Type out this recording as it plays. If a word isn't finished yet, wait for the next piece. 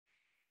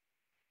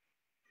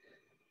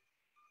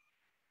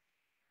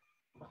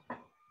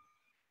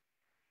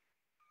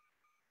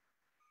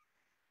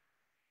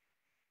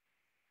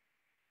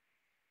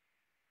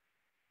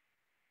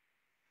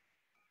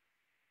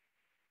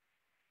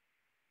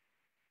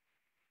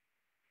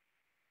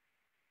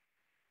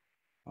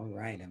All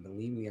right, I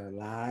believe we are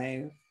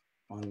live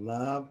on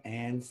Love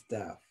and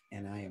Stuff.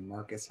 And I am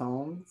Marcus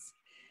Holmes.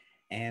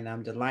 And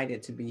I'm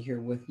delighted to be here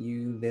with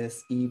you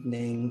this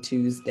evening,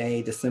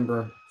 Tuesday,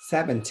 December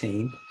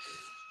 17th,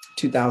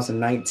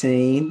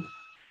 2019,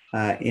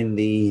 in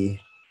the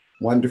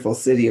wonderful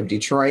city of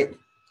Detroit.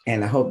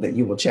 And I hope that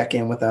you will check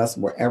in with us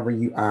wherever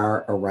you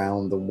are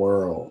around the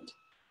world.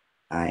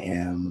 I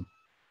am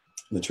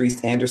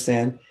Latrice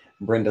Anderson.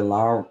 Brenda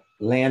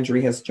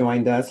Landry has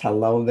joined us.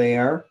 Hello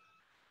there.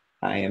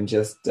 I am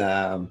just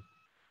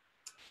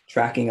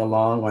tracking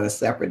along on a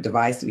separate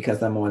device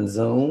because I'm on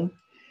Zoom.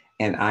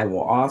 And I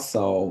will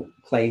also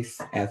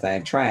place, as I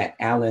track,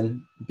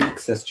 Alan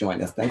Beeks has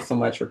joined us. Thanks so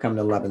much for coming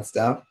to Love and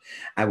Stuff.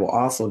 I will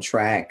also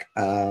track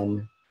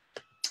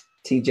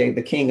TJ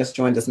the King has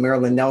joined us.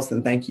 Marilyn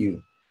Nelson, thank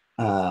you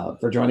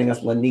for joining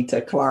us.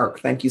 Lanita Clark,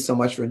 thank you so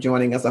much for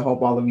joining us. I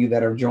hope all of you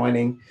that are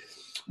joining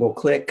will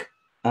click,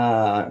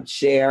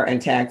 share,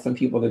 and tag some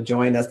people to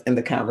join us in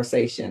the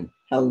conversation.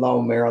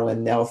 Hello,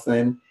 Marilyn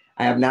Nelson.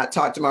 I have not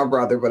talked to my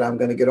brother, but I'm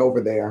going to get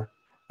over there.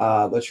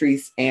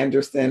 Latrice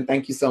Anderson,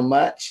 thank you so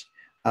much.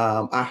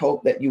 I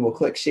hope that you will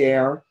click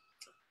share.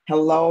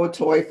 Hello,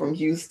 Toy from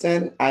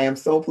Houston. I am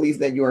so pleased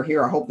that you are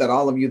here. I hope that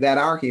all of you that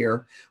are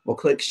here will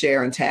click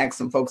share and tag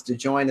some folks to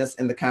join us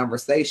in the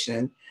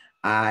conversation.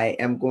 I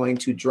am going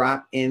to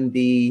drop in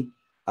the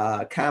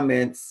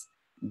comments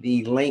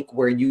the link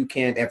where you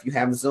can, if you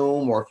have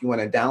Zoom or if you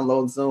want to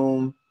download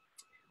Zoom,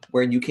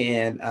 where you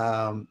can,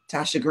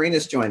 Tasha Green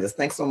has joined us.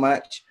 Thanks so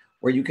much.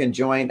 Where you can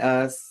join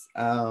us.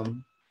 No,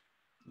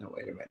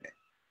 wait a minute.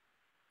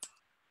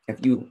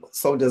 If you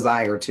so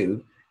desire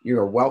to, you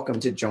are welcome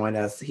to join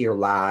us here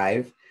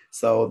live.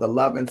 So the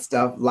Love and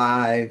Stuff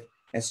Live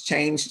has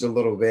changed a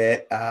little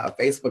bit.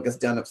 Facebook has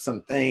done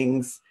some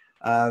things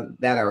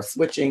that are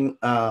switching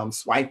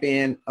swipe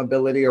in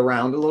ability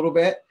around a little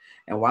bit.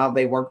 And while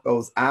they work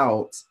those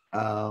out,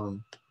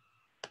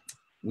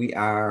 we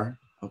are,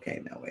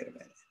 okay, now wait a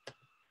minute.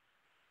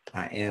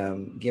 I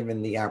am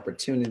given the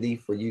opportunity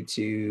for you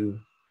to,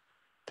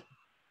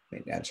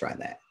 maybe I'll try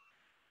that.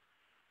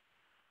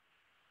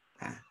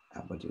 I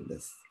will do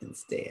this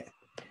instead.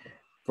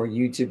 For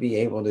you to be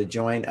able to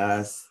join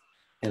us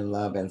in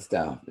Love and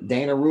Stuff.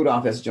 Dana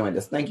Rudolph has joined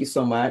us. Thank you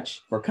so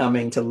much for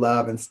coming to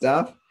Love and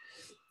Stuff.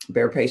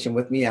 Bear patient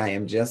with me. I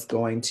am just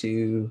going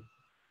to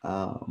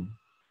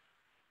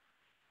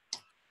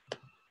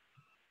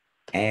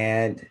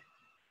add,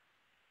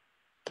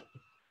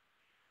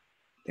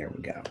 there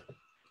we go.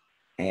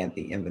 Add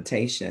the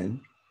invitation.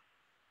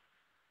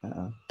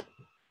 Come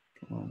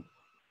on,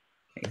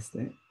 paste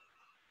it.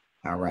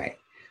 All right.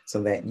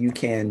 So that you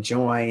can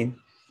join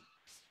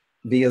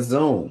via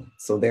Zoom.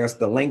 So there's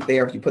the link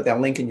there. If you put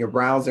that link in your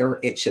browser,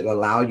 it should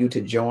allow you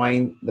to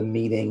join the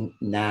meeting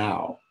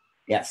now.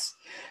 Yes.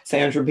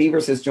 Sandra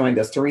Beavers has joined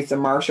us. Teresa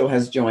Marshall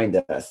has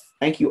joined us.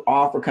 Thank you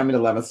all for coming to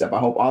Love and Stuff. I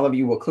hope all of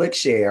you will click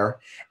share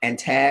and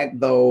tag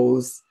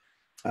those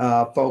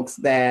folks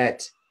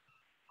that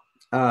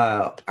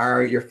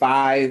are your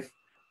five,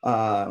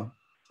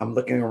 I'm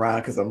looking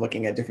around because I'm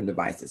looking at different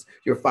devices.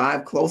 Your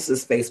five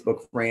closest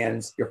Facebook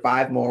friends, your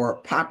five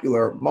most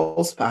popular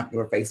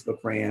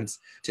Facebook friends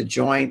to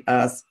join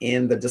us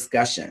in the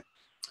discussion.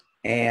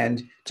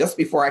 And just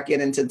before I get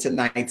into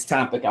tonight's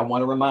topic, I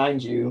want to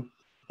remind you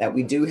that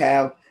we do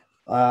have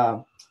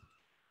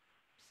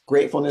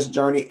Gratefulness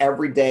Journey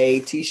every day,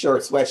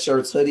 t-shirts,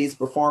 sweatshirts, hoodies,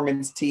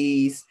 performance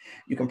tees.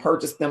 You can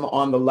purchase them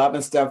on the Love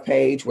and Stuff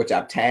page, which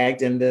I've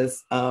tagged in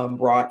this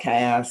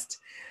broadcast.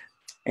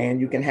 And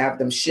you can have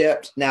them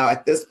shipped. Now,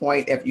 at this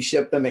point, if you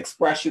ship them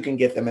express, you can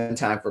get them in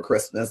time for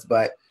Christmas,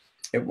 but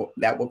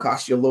that will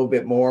cost you a little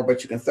bit more,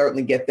 but you can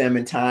certainly get them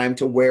in time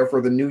to wear for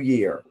the new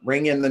year.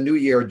 Ring in the new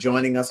year,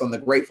 joining us on the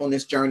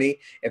Gratefulness Journey.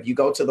 If you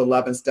go to the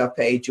Love and Stuff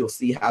page, you'll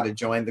see how to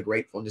join the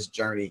Gratefulness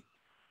Journey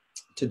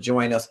to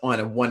join us on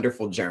a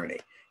wonderful journey.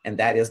 And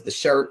that is the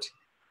shirt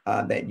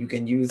that you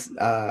can use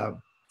to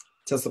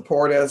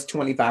support us.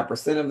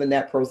 25% of the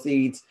net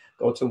proceeds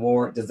go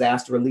toward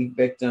disaster relief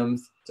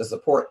victims, to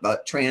support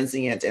the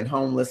transient and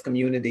homeless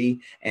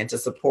community, and to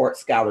support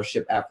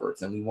scholarship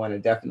efforts. And we want to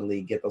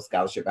definitely get those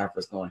scholarship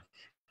efforts going.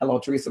 Hello,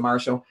 Teresa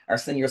Marshall. Our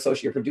senior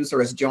associate producer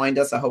has joined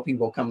us. I hope he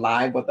will come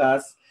live with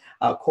us.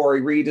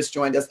 Corey Reed has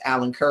joined us.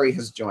 Alan Curry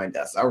has joined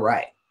us. All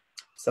right.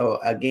 So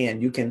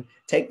again, you can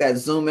take that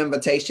Zoom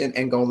invitation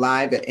and go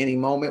live at any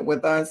moment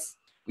with us.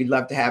 We'd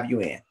love to have you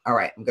in. All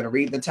right, I'm going to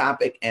read the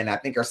topic, and I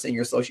think our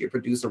senior associate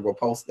producer will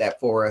post that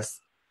for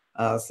us.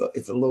 So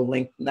it's a little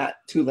length, not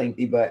too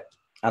lengthy, but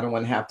I don't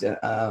want to have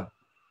to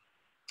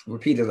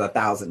repeat it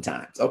 1,000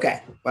 times.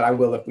 Okay, but I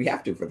will if we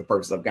have to for the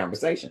purpose of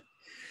conversation.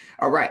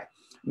 All right.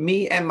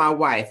 Me and my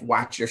wife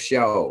watch your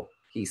show,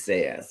 he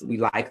says. We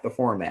like the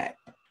format.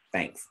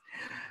 Thanks.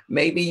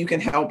 Maybe you can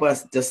help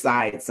us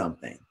decide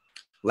something.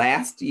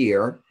 Last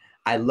year,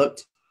 I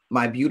looked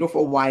my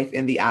beautiful wife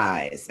in the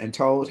eyes and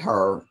told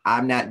her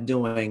I'm not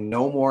doing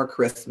no more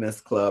Christmas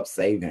club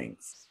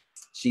savings.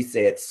 She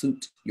said,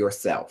 suit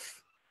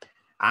yourself.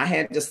 I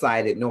had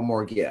decided no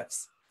more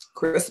gifts.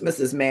 Christmas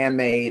is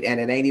man-made, and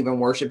it ain't even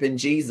worshiping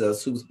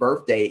Jesus, whose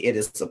birthday it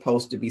is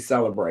supposed to be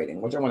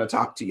celebrating, which I want to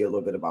talk to you a little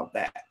bit about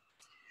that.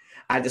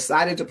 I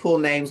decided to pull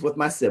names with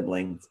my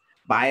siblings,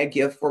 buy a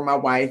gift for my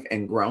wife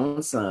and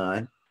grown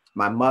son,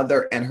 my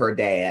mother and her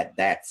dad.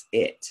 That's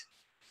it.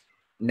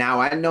 Now,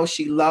 I know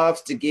she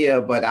loves to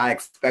give, but I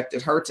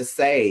expected her to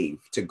save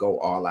to go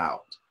all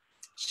out.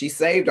 She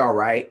saved all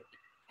right,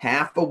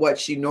 half of what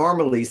she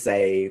normally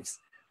saves,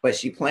 but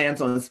she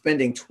plans on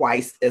spending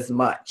twice as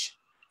much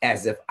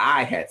as if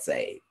I had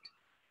saved.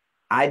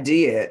 I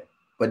did,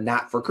 but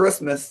not for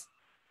Christmas.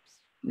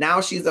 Now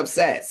she's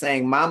upset,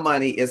 saying my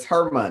money is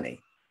her money.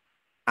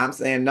 I'm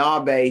saying, nah,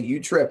 babe, you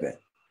tripping.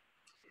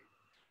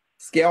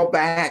 Scale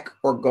back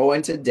or go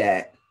into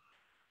debt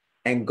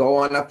and go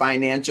on a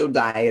financial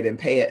diet and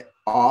pay it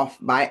off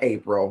by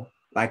April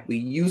like we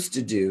used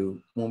to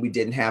do when we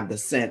didn't have the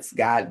sense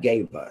God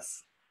gave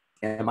us.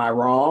 Am I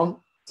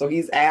wrong? So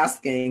he's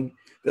asking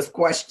this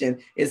question,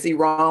 is he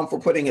wrong for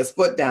putting his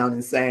foot down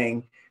and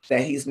saying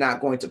that he's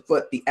not going to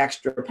foot the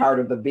extra part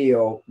of the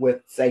bill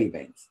with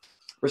savings?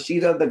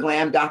 Rashida, the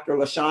glam Dr.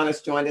 LaShawn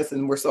has joined us,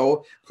 and we're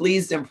so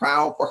pleased and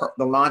proud for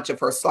the launch of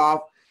her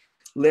Soft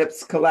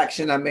Lips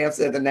collection. I may have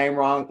said the name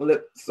wrong.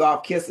 Lip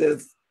Soft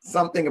Kisses,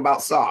 something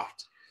about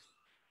soft.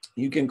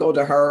 You can go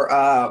to her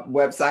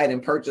website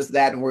and purchase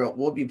that, and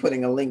we'll be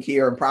putting a link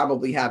here and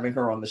probably having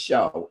her on the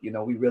show. You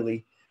know, we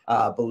really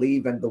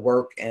believe in the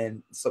work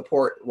and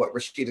support what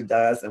Rashida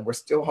does, and we're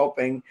still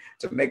hoping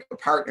to make a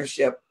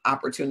partnership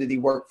opportunity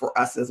work for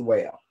us as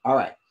well. All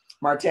right.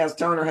 Martez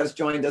Turner has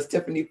joined us.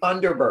 Tiffany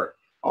Thunderbird.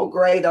 Oh,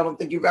 great. I don't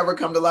think you've ever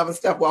come to Love and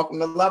Stuff. Welcome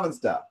to Love and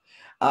Stuff.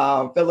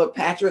 Philip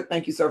Patrick,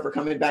 thank you, sir, for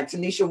coming back.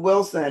 Tanisha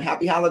Wilson,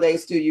 happy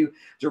holidays to you.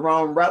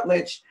 Jerome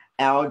Rutledge,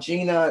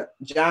 Algina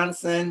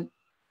Johnson,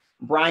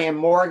 Brian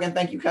Morgan,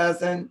 thank you,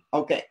 cousin.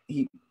 Okay,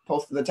 he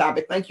posted the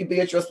topic. Thank you,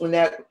 Beatrice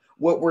Lynette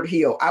Woodward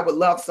Hill. I would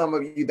love some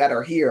of you that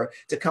are here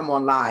to come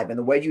on live. And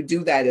the way you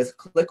do that is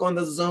click on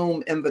the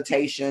Zoom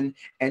invitation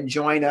and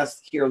join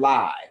us here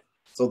live.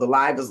 So the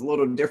live is a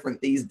little different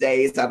these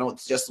days. I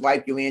don't just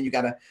swipe you in. You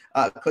got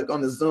to click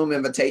on the Zoom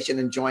invitation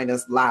and join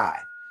us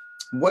live.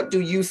 What do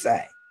you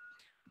say?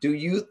 Do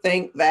you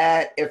think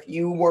that if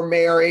you were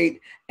married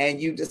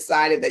and you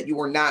decided that you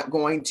were not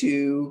going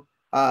to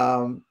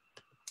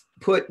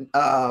put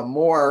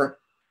more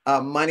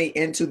money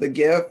into the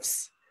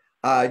gifts,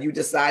 you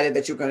decided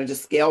that you're going to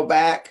just scale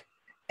back,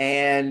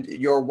 and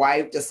your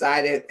wife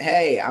decided,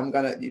 hey, I'm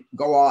going to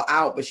go all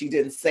out, but she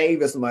didn't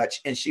save as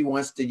much and she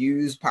wants to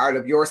use part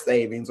of your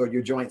savings or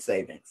your joint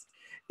savings?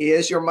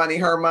 Is your money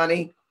her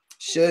money?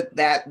 Should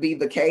that be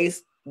the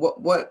case?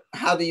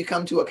 How do you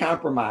come to a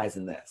compromise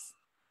in this?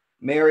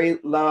 Mary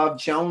Love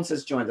Jones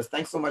has joined us.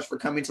 Thanks so much for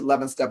coming to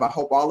Love and Stuff. I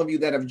hope all of you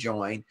that have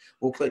joined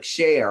will click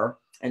share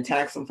and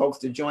tag some folks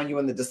to join you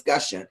in the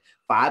discussion.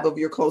 5 of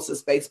your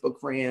closest Facebook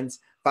friends,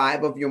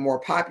 5 of your more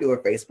popular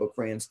Facebook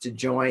friends to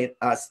join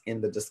us in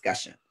the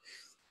discussion.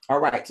 All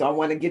right, so I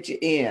want to get you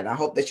in. I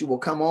hope that you will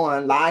come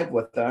on live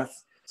with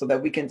us so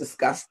that we can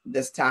discuss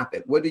this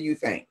topic. What do you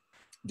think?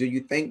 Do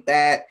you think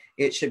that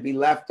it should be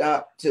left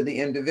up to the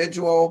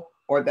individual,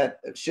 or that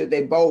should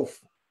they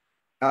both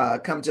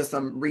come to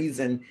some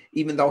reason,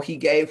 even though he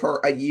gave her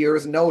a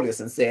year's notice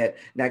and said,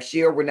 next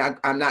year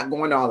I'm not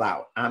going all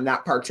out. I'm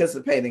not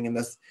participating in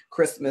this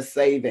Christmas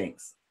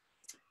savings.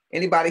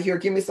 Anybody here,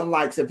 give me some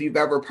likes if you've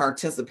ever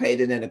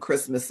participated in a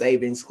Christmas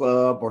savings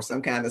club or some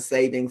kind of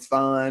savings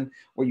fund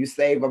where you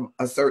save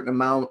a certain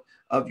amount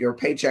of your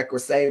paycheck or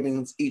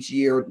savings each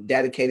year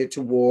dedicated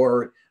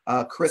toward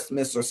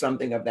Christmas or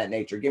something of that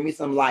nature. Give me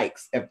some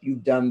likes if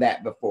you've done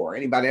that before.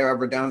 Anybody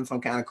ever done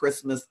some kind of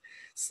Christmas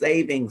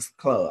savings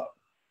club?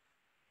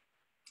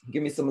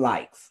 Give me some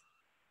likes.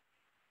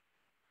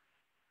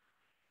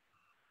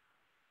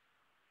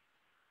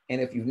 And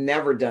if you've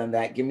never done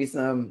that, give me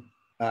some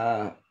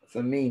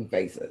mean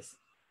faces.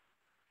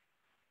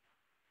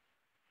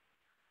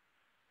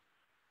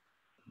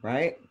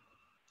 Right?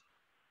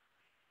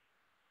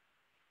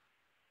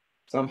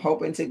 So I'm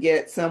hoping to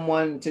get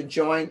someone to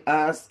join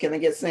us. Can I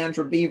get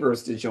Sandra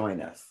Beavers to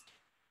join us?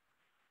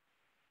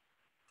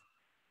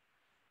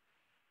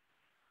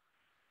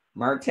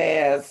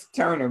 Martez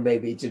Turner,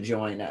 maybe, to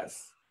join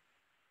us.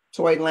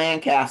 Toy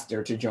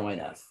Lancaster to join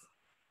us.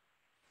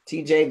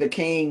 TJ the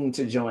King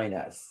to join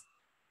us.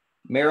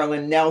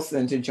 Marilyn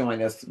Nelson to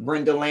join us.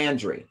 Brenda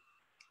Landry.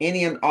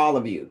 Any and all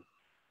of you.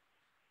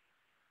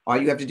 All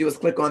you have to do is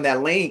click on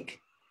that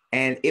link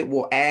and it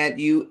will add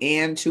you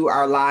into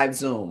our live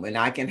Zoom, and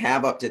I can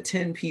have up to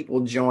 10 people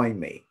join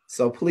me.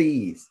 So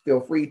please feel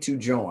free to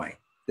join.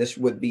 This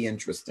would be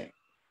interesting.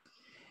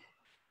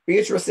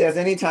 Beatrice says,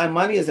 anytime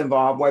money is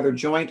involved, whether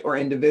joint or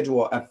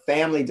individual, a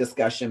family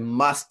discussion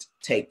must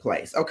take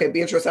place. Okay,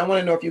 Beatrice, I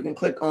want to know if you can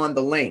click on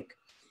the link,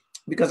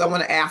 because I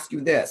want to ask you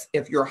this.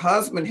 If your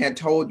husband had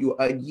told you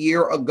a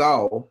year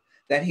ago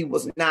that he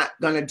was not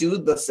going to do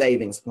the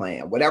savings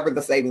plan, whatever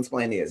the savings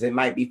plan is, it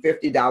might be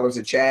 $50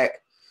 a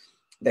check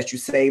that you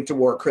save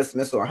toward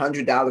Christmas, or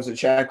 $100 a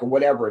check, or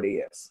whatever it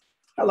is.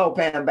 Hello,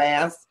 Pam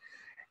Bass.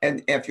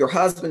 And if your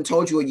husband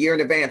told you a year in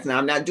advance, now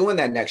I'm not doing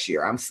that next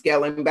year. I'm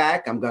scaling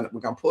back. We're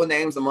gonna pull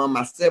names among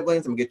my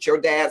siblings. I'm gonna get your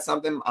dad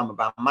something. I'm gonna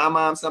buy my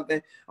mom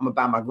something. I'm gonna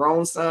buy my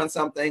grown son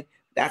something.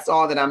 That's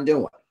all that I'm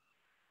doing.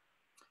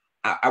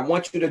 I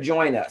want you to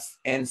join us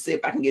and see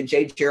if I can get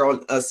Jay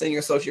Gerald, a senior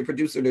associate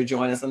producer, to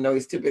join us. I know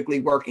he's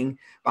typically working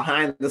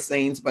behind the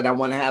scenes, but I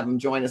want to have him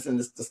join us in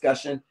this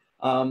discussion.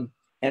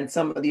 And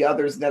some of the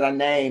others that I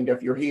named,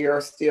 if you're here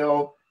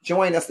still,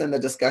 join us in the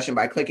discussion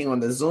by clicking on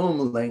the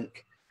Zoom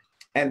link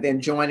and then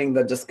joining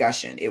the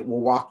discussion. It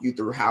will walk you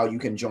through how you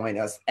can join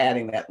us,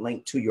 adding that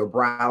link to your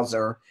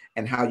browser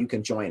and how you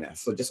can join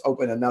us. So just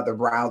open another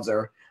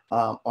browser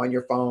on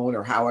your phone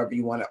or however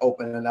you want to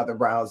open another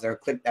browser,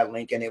 click that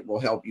link and it will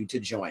help you to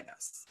join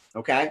us.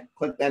 Okay,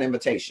 click that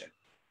invitation.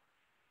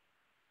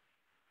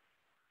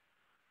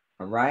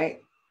 All right.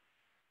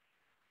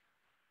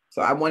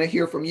 So I want to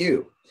hear from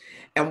you.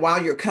 And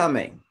while you're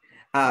coming,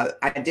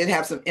 I did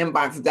have some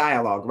inbox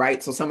dialogue,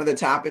 right? So some of the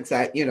topics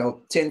that,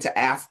 tend to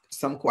ask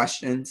some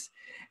questions.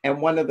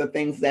 And one of the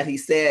things that he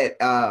said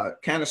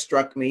kind of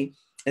struck me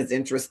as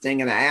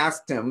interesting. And I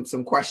asked him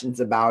some questions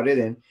about it.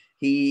 And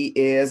he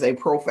is a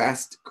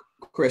professed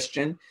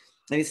Christian.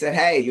 And he said,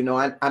 hey,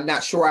 I'm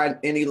not sure I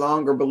any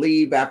longer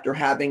believe, after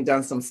having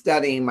done some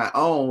studying my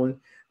own,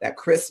 that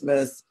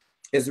Christmas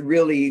is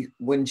really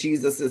when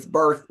Jesus's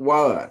birth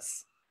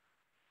was.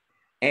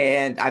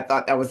 And I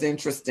thought that was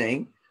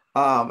interesting,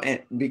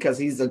 and because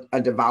he's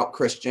a devout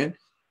Christian.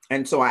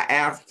 And so I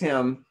asked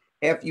him,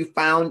 if you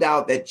found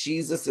out that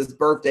Jesus's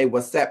birthday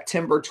was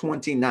September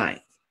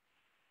 29th,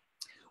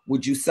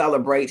 would you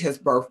celebrate his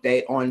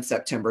birthday on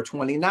September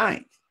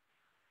 29th?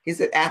 He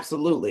said,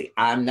 absolutely.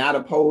 I'm not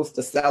opposed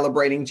to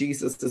celebrating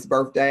Jesus's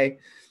birthday.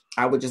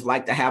 I would just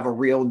like to have a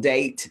real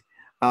date.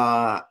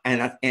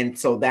 And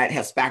so that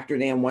has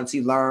factored in once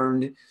he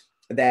learned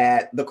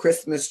that the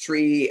Christmas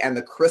tree and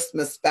the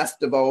Christmas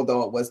festival,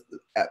 though it was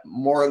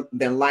more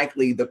than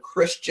likely the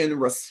Christian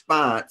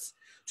response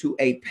to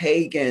a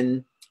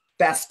pagan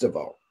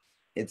festival.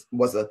 It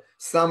was a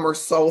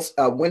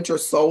winter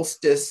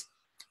solstice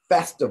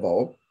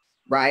festival,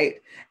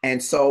 right?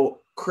 And so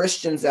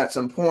Christians at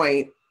some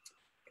point,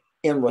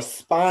 in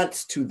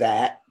response to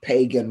that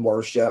pagan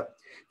worship,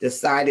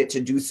 decided to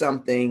do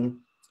something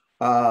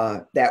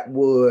that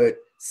would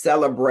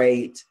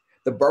celebrate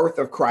the birth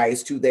of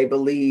Christ, who they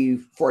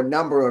believe, for a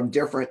number of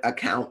different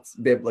accounts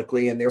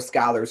biblically, and there's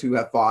scholars who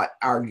have thought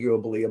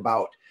arguably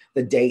about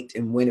the date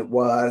and when it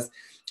was.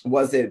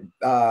 Was it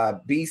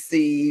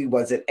BC?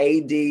 Was it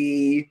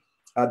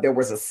AD? There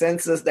was a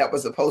census that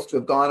was supposed to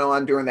have gone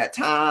on during that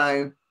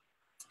time.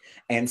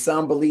 And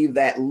some believe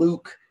that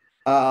Luke,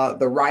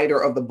 the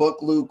writer of the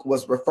book Luke,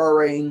 was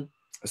referring,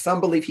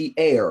 some believe he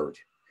erred,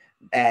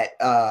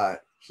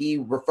 that he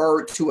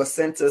referred to a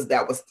census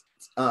that was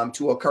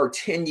to occur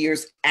 10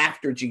 years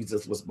after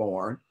Jesus was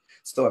born.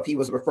 So if he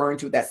was referring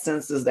to that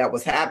census that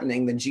was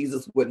happening, then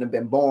Jesus wouldn't have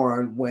been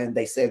born when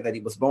they said that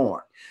he was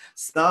born.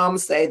 Some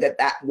say that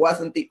that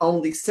wasn't the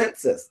only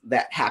census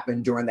that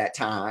happened during that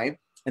time.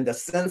 And the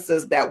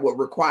census that would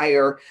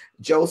require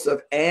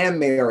Joseph and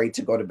Mary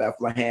to go to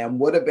Bethlehem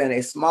would have been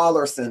a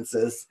smaller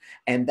census.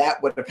 And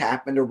that would have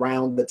happened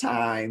around the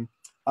time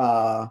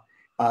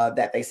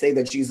that they say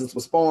that Jesus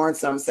was born.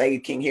 Some say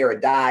King Herod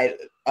died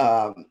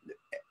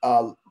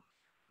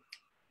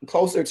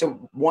closer to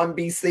 1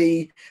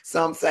 BC,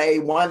 some say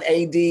 1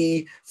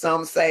 AD,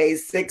 some say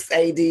 6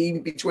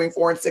 AD, between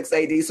 4 and 6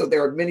 AD. So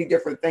there are many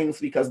different things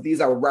because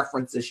these are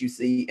references you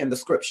see in the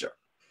scripture.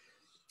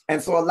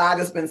 And so a lot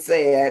has been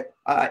said,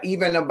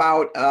 even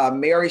about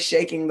Mary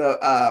shaking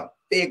the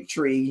fig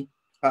tree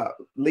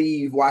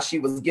leaf while she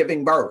was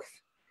giving birth.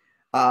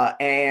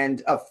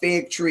 And a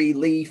fig tree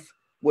leaf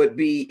would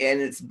be in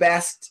its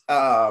best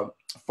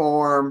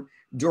form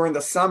during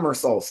the summer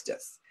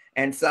solstice.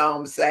 And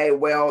some say,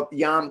 well,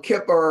 Yom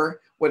Kippur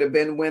would have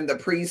been when the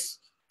priest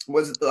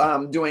was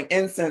doing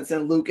incense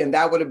in Luke, and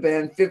that would have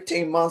been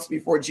 15 months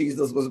before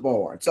Jesus was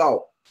born.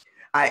 So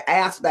I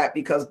asked that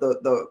because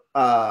the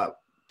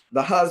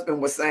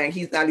husband was saying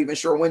he's not even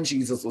sure when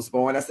Jesus was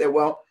born. I said,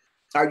 well,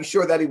 are you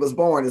sure that he was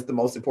born is the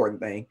most important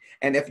thing.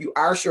 And if you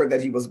are sure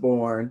that he was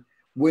born,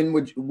 when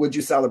would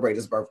you celebrate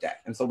his birthday?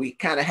 And so we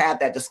kind of had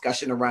that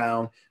discussion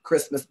around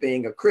Christmas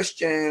being a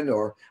Christian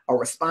or a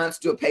response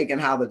to a pagan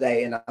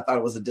holiday. And I thought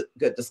it was a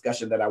good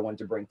discussion that I wanted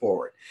to bring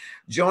forward.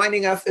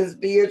 Joining us is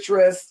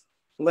Beatrice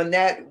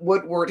Lynette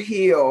Woodward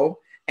Hill.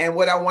 And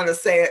what I want to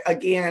say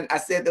again, I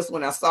said this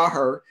when I saw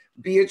her,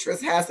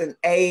 Beatrice hasn't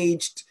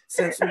aged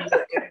since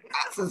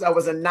I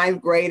was in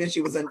 9th grade and she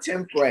was in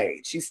 10th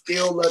grade. She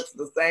still looks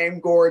the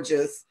same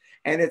gorgeous.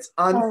 And it's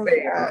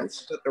unfair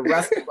that the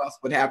rest of us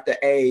would have to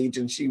age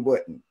and she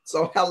wouldn't.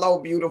 So hello,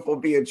 beautiful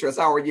Beatrice.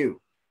 How are you?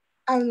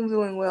 I'm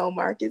doing well,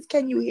 Marcus.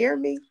 Can you hear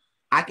me?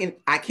 I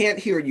can't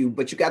hear you,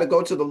 but you got to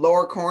go to the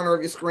lower corner of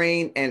your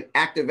screen and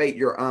activate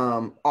your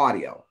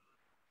audio.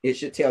 It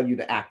should tell you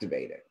to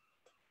activate it.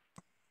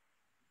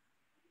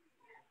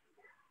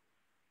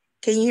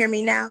 Can you hear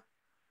me now?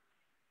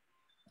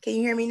 Can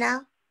you hear me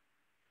now?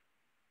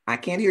 I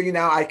can't hear you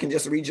now. I can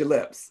just read your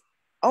lips.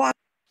 Oh,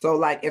 So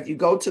like if you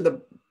go to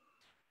the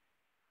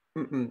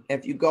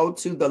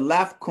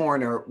left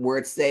corner where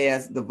it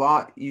says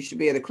you should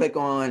be able to click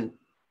on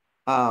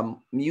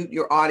mute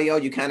your audio.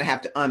 You kind of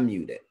have to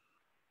unmute it.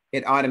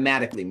 It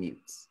automatically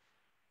mutes.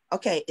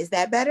 Okay, is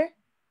that better?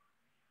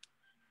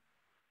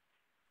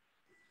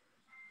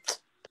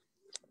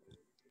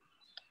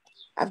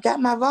 I've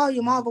got my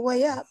volume all the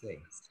way up.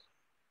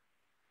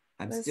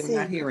 I'm still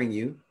not hearing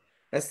you.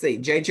 Let's see.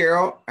 J.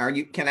 Gerald,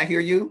 can I hear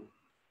you?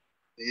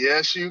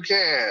 Yes, you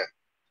can.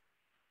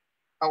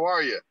 How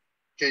are you?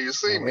 Can you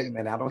see me? Wait a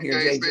minute. I don't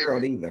hear J.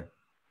 Gerald either.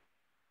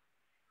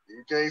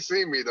 You can't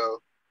see me though.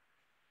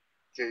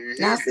 Can you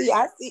hear me?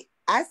 Now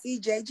I see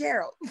J.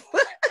 Gerald.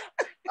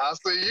 I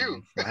see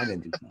you. I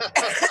didn't do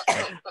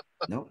something.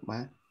 Nope,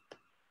 mine.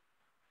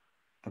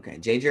 Okay,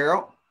 J.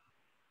 Gerald?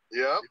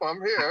 Yep,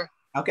 I'm here.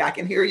 Okay, I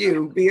can hear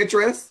you.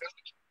 Beatrice?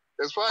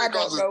 It's probably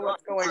because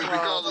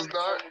it's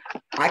dark.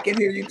 I can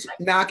hear you.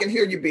 Now I can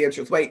hear you,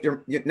 Beatrice. Wait,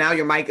 now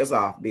your mic is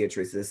off,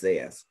 Beatrice, it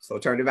says. So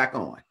turn it back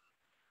on.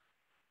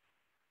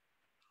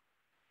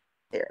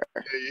 There.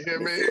 Can you hear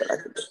me?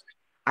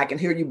 I can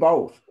hear you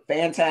both.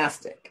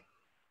 Fantastic.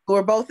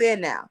 We're both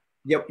in now.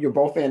 Yep, you're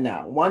both in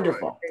now.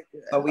 Wonderful. Right.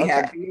 So we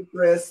have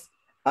Beatrice,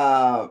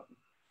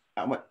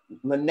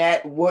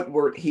 Lynette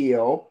Woodward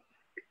Hill,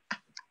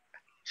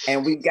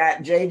 and we've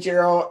got J.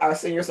 Gerald, our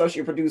senior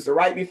associate producer.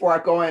 Right before I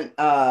go in,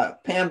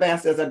 Pam Ban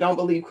says, I don't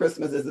believe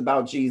Christmas is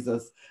about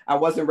Jesus. I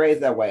wasn't raised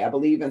that way. I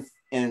believe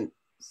in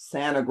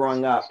Santa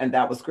growing up, and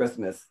that was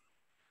Christmas.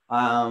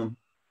 I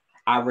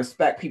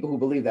respect people who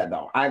believe that,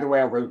 though. Either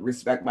way, I would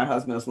respect my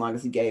husband as long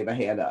as he gave a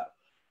head up.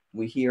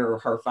 We hear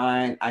her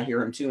fine. I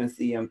hear him too and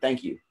see him.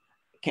 Thank you.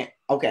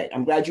 Okay,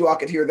 I'm glad you all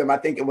could hear them. I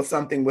think it was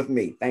something with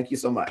me. Thank you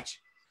so much.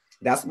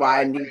 That's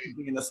why I need to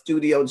be in the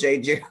studio,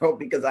 J. Gerald,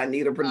 because I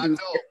need a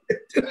producer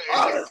to do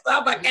all this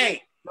stuff. I can't.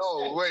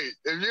 No, wait.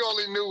 If you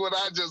only knew what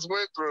I just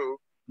went through.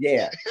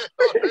 Yeah.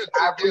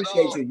 I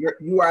appreciate you.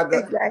 You are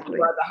the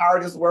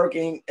hardest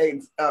working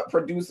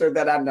producer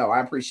that I know. I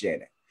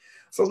appreciate it.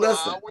 So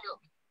listen,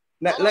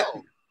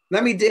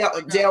 let me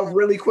delve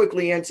really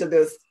quickly into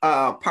this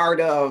part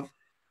of,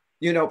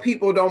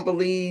 people don't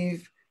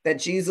believe that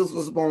Jesus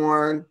was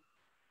born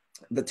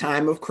the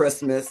time of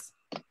Christmas.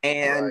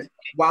 And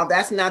while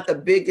that's not the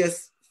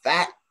biggest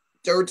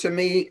factor to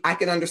me, I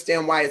can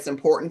understand why it's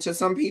important to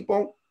some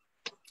people.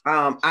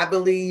 I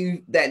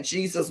believe that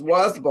Jesus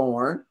was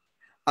born.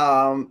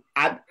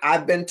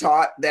 I've been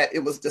taught that it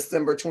was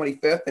December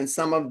 25th, and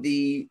some of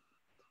the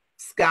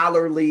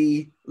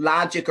scholarly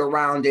logic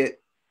around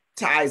it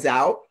ties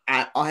out.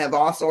 I have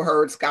also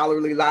heard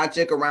scholarly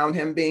logic around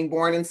him being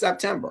born in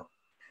September.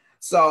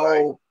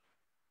 So,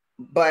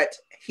 but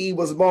he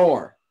was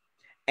born.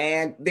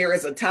 And there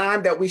is a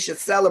time that we should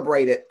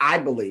celebrate it, I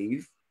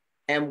believe.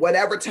 And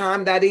whatever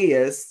time that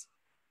is,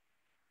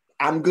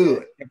 I'm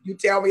good. If you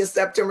tell me it's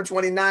September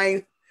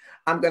 29th,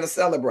 I'm going to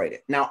celebrate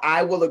it. Now,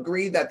 I will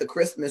agree that the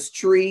Christmas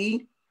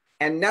tree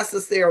and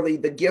necessarily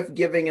the gift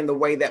giving in the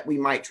way that we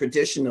might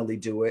traditionally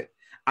do it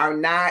are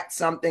not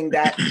something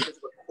that is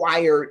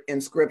required in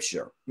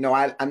scripture. No,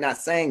 I'm not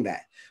saying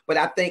that. But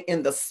I think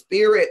in the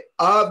spirit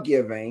of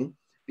giving,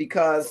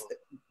 because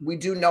we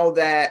do know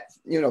that,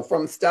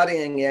 from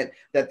studying it,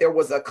 that there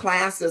was a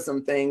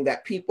classism thing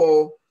that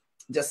people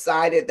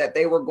decided that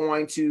they were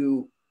going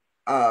to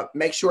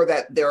make sure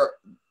that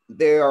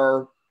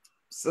their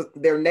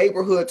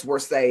neighborhoods were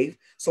safe.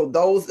 So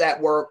those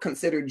that were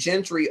considered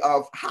gentry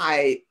of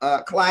high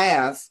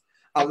class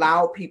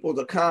allowed people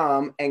to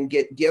come and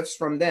get gifts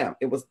from them.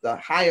 It was the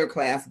higher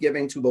class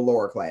giving to the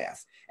lower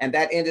class. And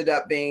that ended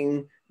up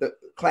being the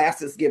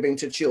classes giving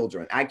to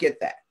children. I get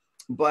that.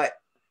 But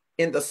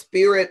in the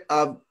spirit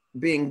of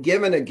being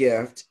given a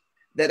gift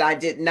that I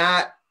did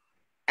not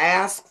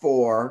ask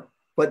for,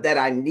 but that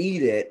I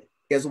needed,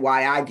 is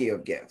why I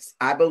give gifts.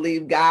 I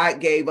believe God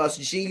gave us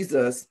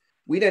Jesus.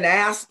 We didn't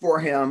ask for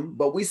him,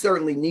 but we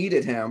certainly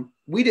needed him.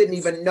 We didn't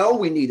even know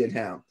we needed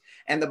him.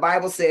 And the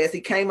Bible says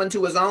he came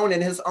unto his own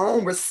and his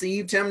own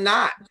received him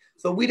not.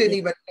 So we didn't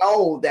even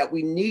know that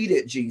we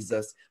needed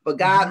Jesus, but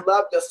God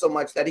loved us so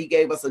much that he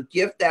gave us a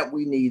gift that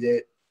we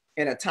needed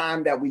in a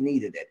time that we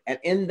needed it. And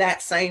in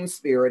that same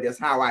spirit is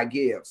how I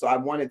give. So I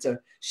wanted to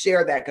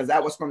share that because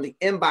that was from the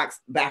inbox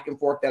back and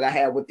forth that I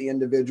had with the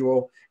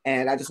individual.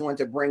 And I just wanted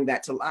to bring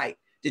that to light.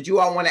 Did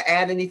you all want to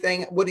add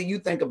anything? What do you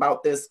think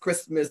about this?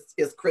 Christmas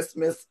is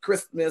Christmas.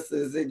 Christmas,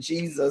 is it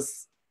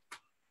Jesus?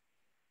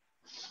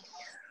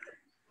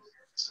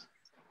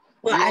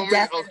 Well,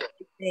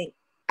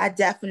 I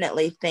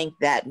definitely think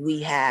that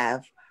we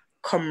have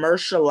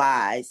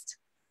commercialized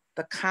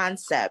the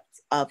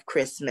concept of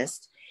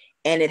Christmas,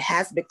 and it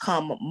has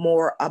become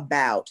more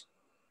about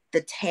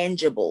the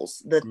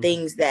tangibles, the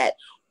things that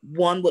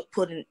one would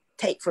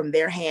take from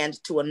their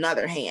hand to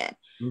another hand.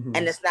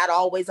 And it's not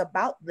always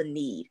about the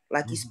need,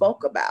 like you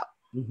spoke about,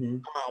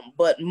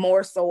 but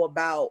more so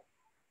about,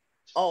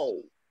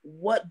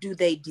 what do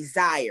they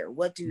desire?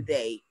 What do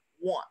they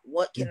want?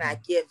 What can I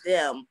give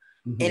them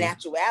in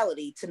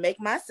actuality to make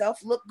myself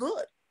look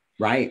good?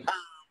 Right.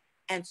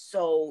 And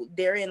so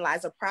therein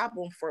lies a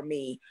problem for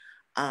me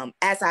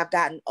As I've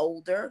gotten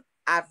older,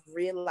 I've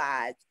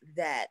realized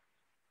that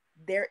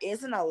there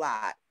isn't a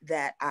lot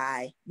that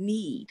I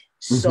need.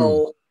 Mm-hmm.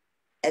 So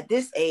at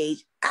this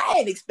age, I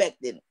ain't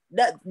expecting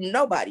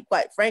nobody,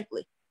 quite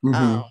frankly.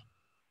 Mm-hmm.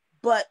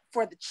 But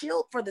for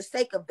the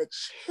sake of the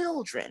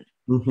children,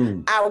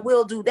 mm-hmm. I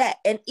will do that.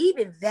 And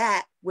even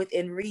that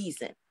within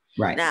reason.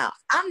 Right. Now,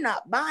 I'm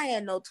not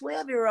buying no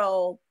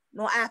 12-year-old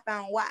no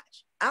iPhone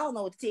watch. I don't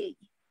know what to tell you.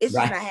 It's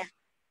just not happening.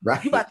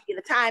 Right. You about to get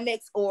a Timex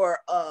or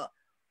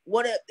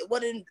what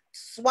in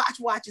Swatch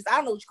watches. I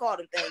don't know what you call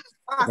them things.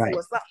 Right.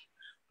 Or something.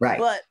 Right.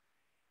 But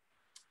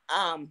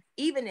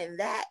even in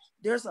that,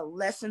 there's a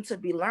lesson to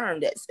be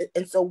learned.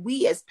 And so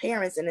we as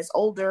parents and as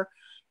older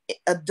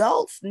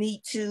adults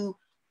need to,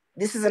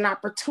 this is an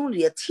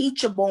opportunity, a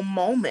teachable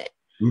moment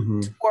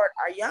mm-hmm. toward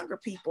our younger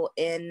people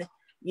in,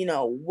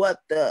 what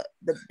the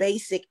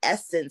basic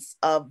essence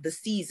of the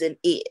season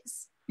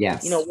is.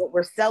 Yes. What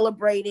we're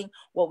celebrating,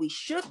 what we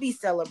should be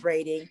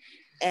celebrating,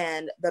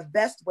 and the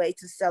best way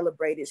to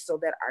celebrate it so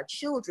that our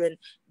children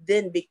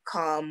then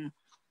become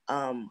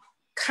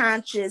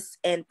conscious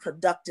and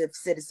productive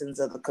citizens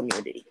of the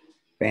community.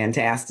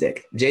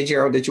 Fantastic. J.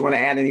 Gerald, did you want to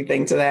add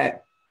anything to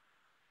that?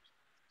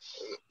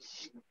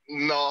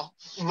 No.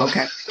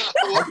 Okay.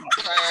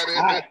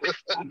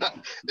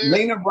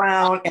 Lena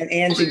Brown and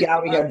Angie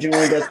Gowdy have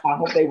joined us. I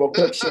hope they will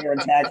click, share,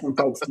 and tag some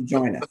folks to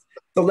join us.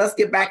 So let's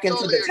get back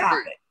into the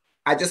topic.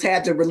 I just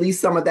had to release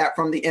some of that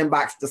from the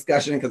inbox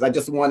discussion because I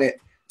just wanted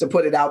to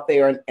put it out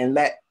there and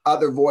let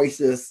other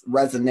voices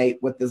resonate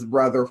with this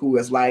brother who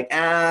is like,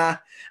 I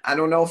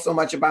don't know so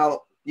much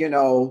about, I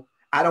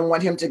don't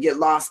want him to get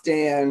lost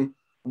in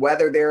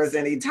whether there is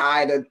any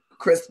tie to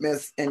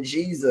Christmas and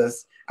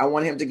Jesus. I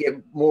want him to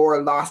get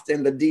more lost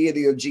in the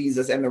deity of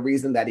Jesus and the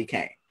reason that he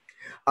came.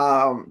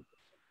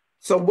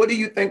 So what do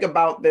you think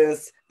about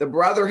this? The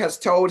brother has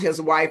told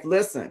his wife,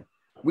 listen,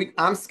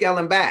 I'm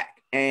scaling back.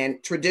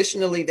 And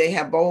traditionally, they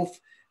have both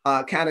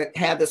kind of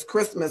had this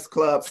Christmas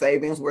club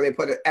savings where they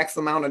put an X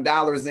amount of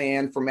dollars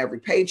in from every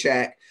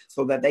paycheck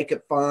so that they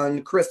could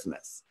fund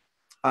Christmas.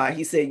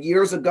 He said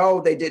years ago,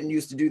 they didn't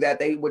used to do that.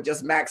 They would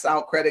just max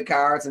out credit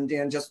cards and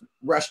then just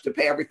rush to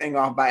pay everything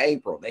off by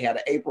April. They had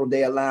an April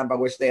deadline by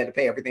which they had to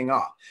pay everything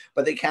off.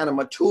 But they kind of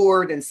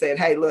matured and said,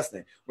 hey,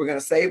 listen, we're going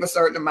to save a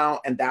certain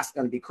amount and that's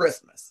going to be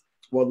Christmas.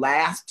 Well,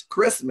 last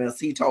Christmas,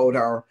 he told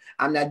her,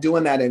 I'm not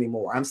doing that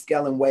anymore. I'm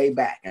scaling way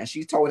back. And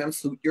she told him,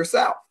 suit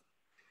yourself.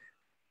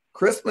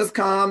 Christmas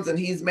comes and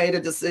he's made a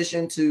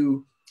decision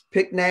to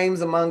pick names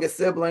among his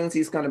siblings.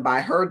 He's going to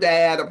buy her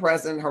dad a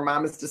present. Her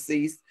mom is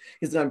deceased.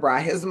 He's going to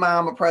buy his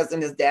mom a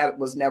present. His dad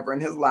was never in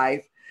his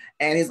life.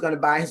 And he's going to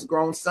buy his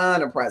grown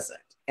son a present.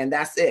 And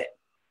that's it.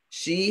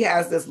 She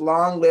has this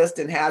long list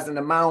and has an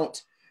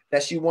amount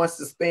that she wants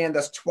to spend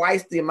that's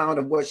twice the amount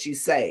of what she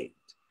saved.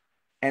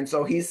 And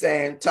so he's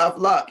saying, tough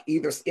luck,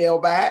 either scale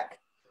back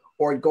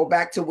or go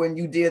back to when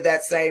you did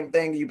that same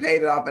thing, you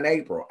paid it off in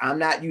April. I'm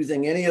not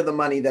using any of the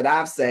money that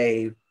I've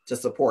saved to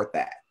support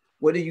that.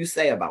 What do you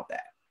say about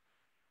that?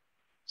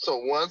 So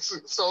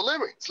let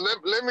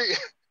me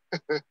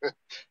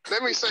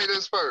let me say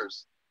this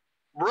first.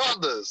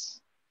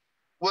 Brothers,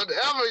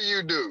 whatever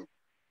you do,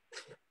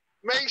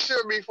 make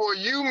sure before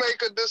you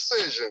make a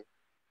decision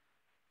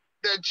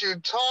that you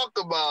talk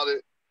about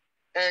it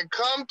and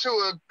come to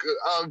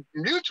a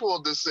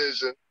mutual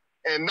decision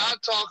and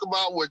not talk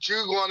about what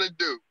you're going to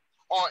do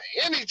on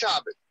any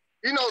topic.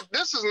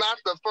 This is not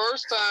the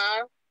first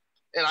time,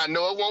 and I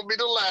know it won't be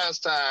the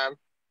last time,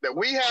 that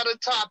we had a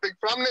topic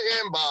from the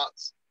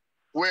inbox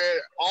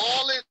where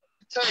all it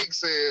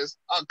takes is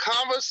a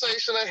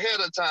conversation ahead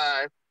of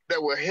time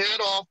that will head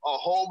off a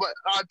whole bunch.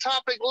 Our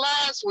topic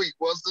last week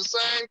was the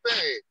same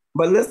thing.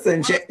 But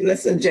listen,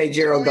 J.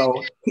 Gerald,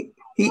 though.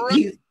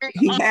 He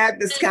had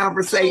this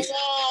conversation.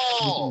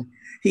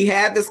 He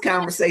had this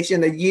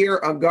conversation a year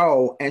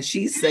ago, and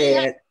she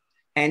said,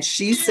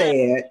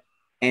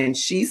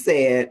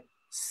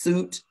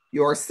 suit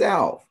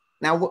yourself.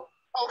 Now,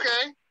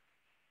 okay,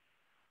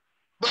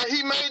 but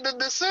he made the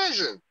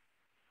decision.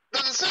 The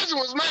decision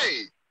was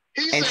made.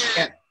 He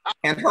said,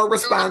 and her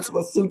response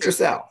was suit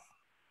yourself.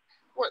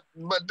 What?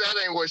 But that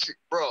ain't what she,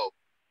 bro.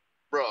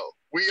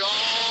 We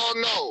all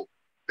know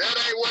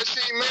that ain't what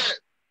she meant.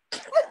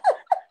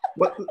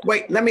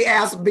 Wait, let me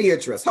ask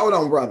Beatrice. Hold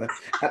on, brother.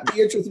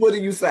 Beatrice, what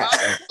do you say?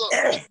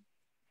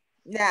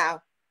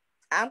 Now,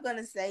 I'm going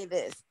to say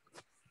this.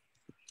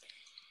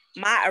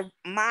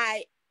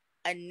 My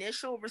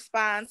initial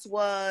response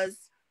was,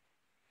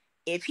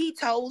 if he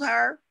told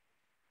her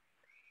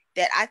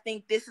that I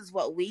think this is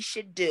what we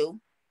should do,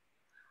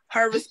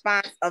 her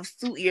response of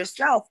suit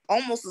yourself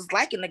almost is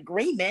like an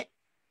agreement.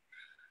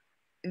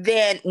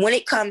 Then when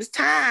it comes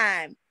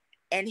time,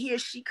 and here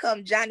she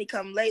come, Johnny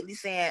come lately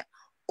saying,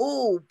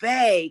 oh,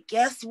 babe,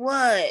 guess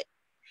what?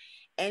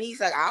 And he's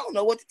like, I don't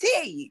know what to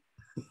tell you.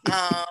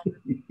 I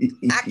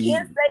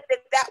can't say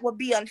that would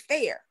be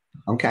unfair.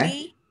 Okay.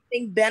 Me,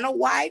 having been a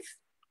wife,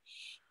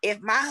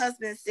 if my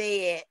husband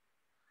said,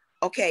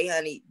 okay,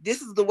 honey,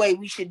 this is the way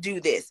we should do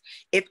this.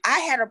 If I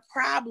had a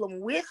problem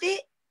with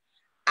it,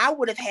 I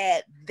would have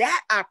had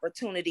that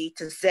opportunity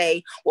to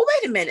say, well,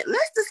 wait a minute,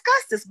 let's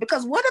discuss this,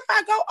 because what if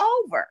I go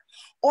over?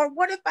 Or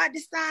what if I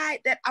decide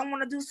that I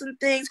want to do some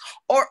things?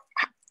 Or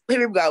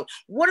here we go.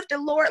 What if the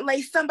Lord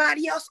lays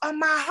somebody else on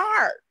my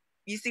heart?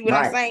 You see what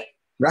I'm saying?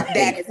 Right.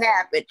 That has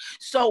happened.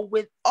 So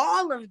with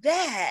all of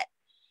that,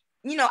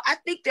 you know, I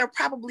think there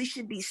probably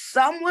should be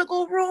some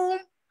wiggle room,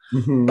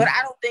 but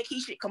I don't think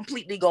he should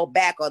completely go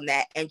back on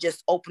that and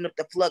just open up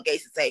the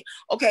floodgates and say,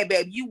 okay,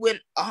 babe, you went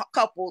a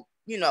couple,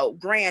 you know,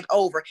 grand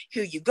over,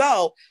 here you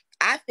go.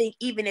 I think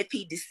even if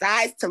he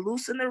decides to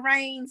loosen the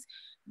reins,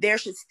 there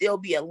should still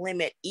be a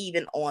limit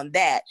even on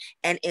that.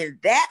 And in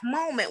that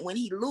moment, when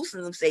he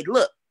loosens them, say,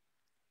 look,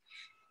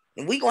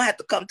 we're going to have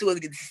to come to a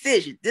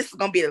decision. This is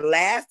going to be the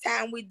last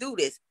time we do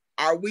this.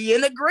 Are we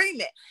in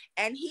agreement?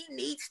 And he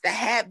needs to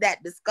have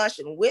that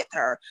discussion with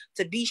her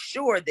to be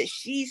sure that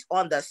she's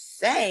on the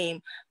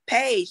same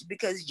page,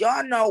 because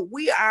y'all know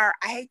we are,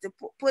 I hate to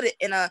put it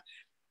in a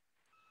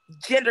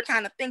gender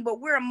kind of thing,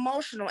 but we're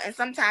emotional, and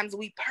sometimes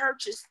we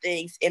purchase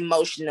things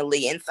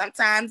emotionally, and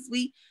sometimes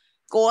we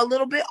go a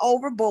little bit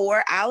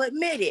overboard. I'll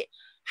admit it.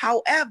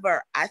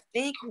 However, I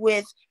think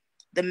with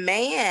the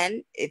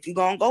man, if you're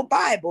going to go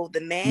Bible,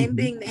 the man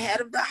being the head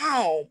of the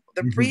home,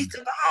 the priest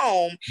of the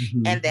home,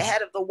 and the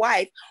head of the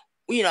wife,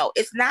 you know,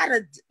 it's not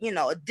a, you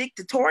know, a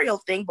dictatorial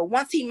thing, but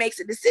once he makes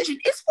a decision,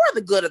 it's for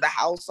the good of the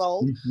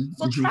household.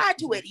 So try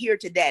to adhere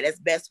to that as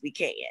best we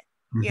can.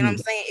 You know what I'm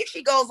saying? If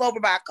she goes over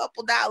by a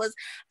couple dollars,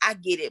 I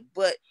get it,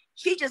 but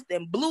she just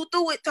then blew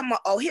through it to my,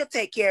 oh, he'll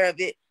take care of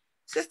it.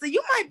 Sister,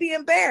 you might be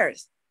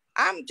embarrassed.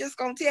 I'm just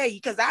going to tell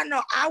you, because I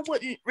know I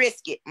wouldn't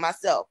risk it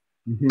myself.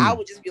 I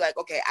would just be like,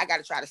 okay, I got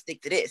to try to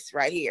stick to this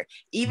right here.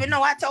 Even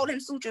though I told him,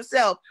 suit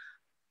yourself,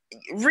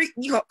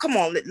 you know, come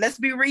on, let's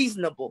be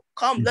reasonable.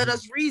 Come, let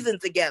us reason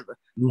together.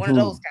 One of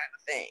those kind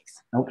of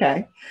things.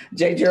 Okay.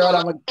 J. Gerald,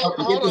 I'm going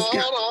to get this.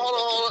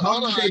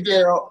 Hold on, J.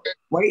 Gerald.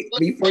 Wait,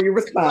 before you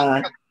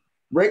respond.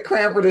 Rick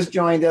Cranford has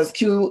joined us.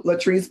 Q.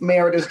 Latrice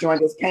Merritt has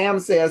joined us. Pam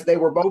says they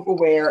were both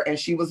aware, and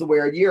she was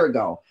aware a year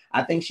ago.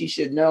 I think she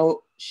should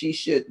know,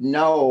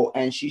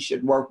 and she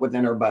should work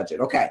within her budget.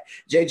 Okay.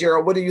 J.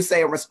 Gerald, what do you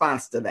say in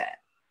response to that?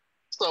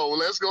 So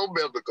let's go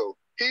biblical.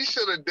 He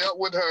should have dealt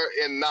with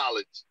her in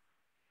knowledge.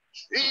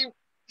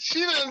 She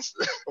didn't,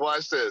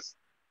 watch this.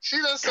 She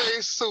didn't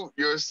say suit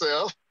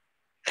yourself.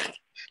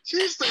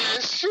 She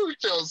said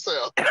shoot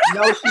yourself.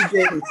 No, she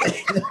didn't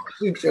say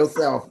shoot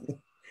yourself.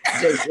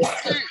 She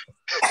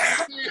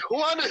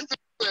wanted to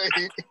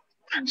say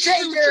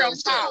shoot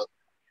yourself.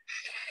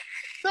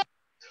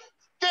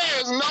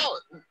 There's no...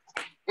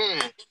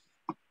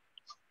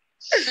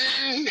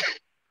 She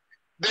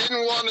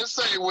didn't want to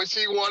say what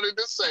she wanted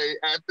to say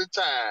at the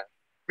time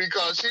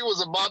because she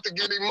was about to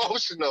get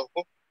emotional.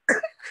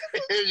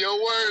 In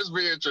your words,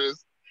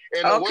 Beatrice.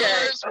 And the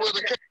words would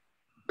have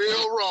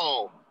feel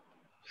wrong.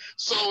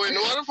 So in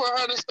order for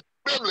her to stay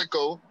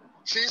biblical,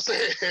 she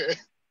said,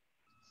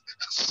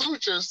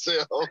 suit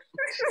yourself,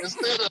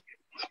 instead of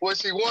what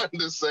she wanted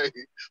to say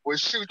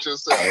was shoot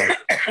yourself.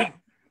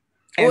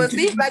 Well, it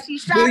seems like do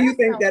you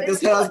think that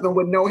this husband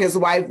would know his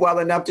wife well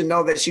enough to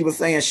know that she was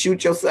saying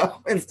shoot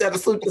yourself instead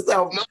of suit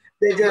yourself?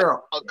 Big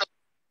girl.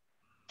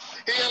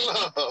 He in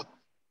love.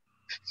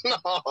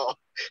 No,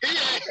 he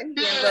ain't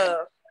in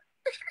love.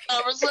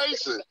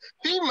 Conversation.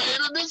 He made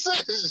a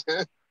decision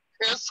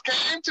and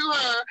came to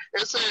her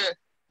and said,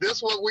 this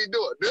is what we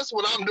do. This is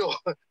what I'm doing.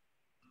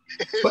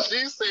 And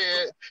she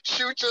said,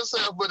 shoot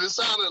yourself, but it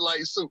sounded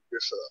like suit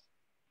yourself.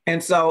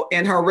 And so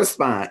in her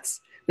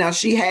response, now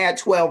she had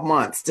 12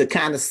 months to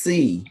kind of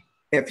see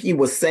if he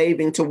was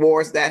saving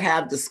towards that,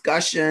 have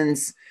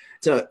discussions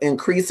to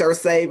increase her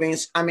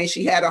savings. I mean,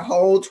 she had a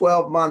whole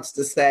 12 months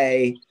to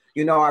say,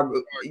 you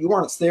know, you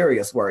weren't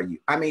serious, were you?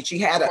 I mean, she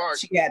had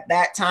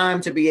that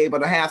time to be able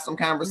to have some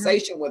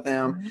conversation with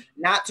him,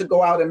 not to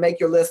go out and make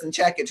your list and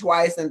check it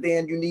twice, and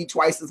then you need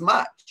twice as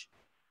much.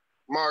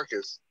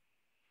 Marcus,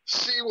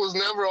 she was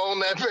never on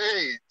that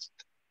page.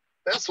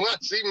 That's why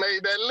she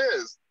made that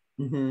list.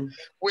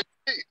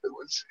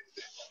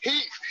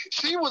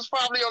 She was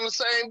probably on the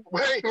same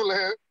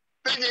wavelength,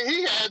 thinking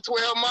he had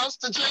 12 months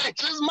to change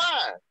his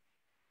mind.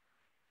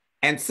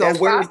 And so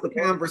where's the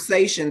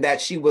conversation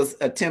that she was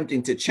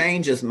attempting to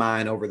change his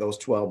mind over those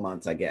 12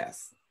 months, I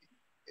guess?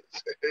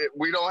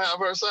 We don't have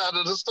her side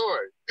of the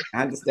story.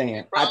 I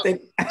understand.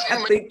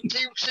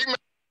 She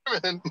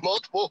made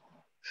multiple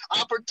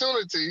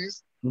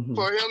opportunities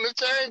for him to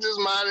change his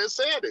mind and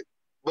said it.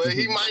 But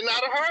he might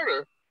not have heard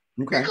her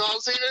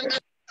because he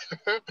didn't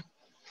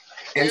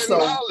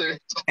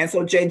And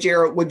so J.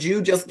 Gerald, would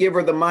you just give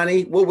her the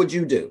money? What would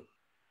you do?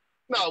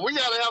 No, we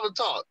got to have a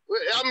talk.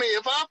 I mean,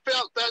 if I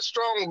felt that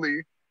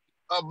strongly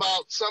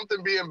about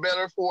something being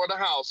better for the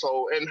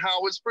household and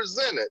how it's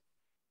presented,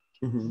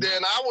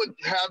 then I would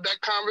have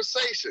that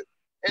conversation.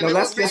 And no,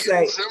 let's just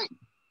say,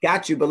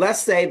 got you. But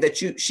let's say that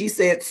she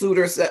said suit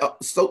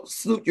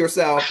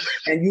yourself,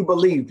 and you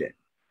believed it.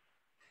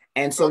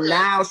 And so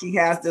now she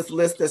has this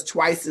list that's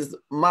twice as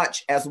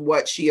much as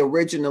what she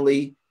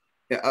originally,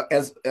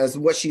 as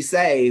what she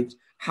saved.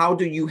 How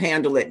do you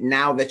handle it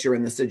now that you're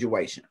in the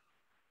situation?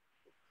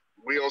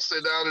 We're gonna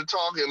sit down and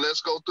talk, and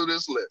let's go through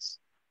this list.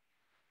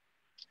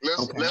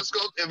 Let's go.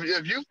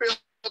 If you feel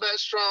that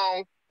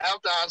strong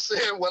after I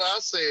said what I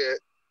said,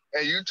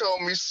 and you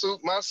told me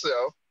suit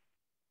myself,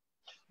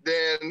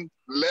 then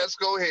let's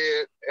go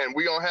ahead and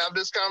we're gonna have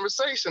this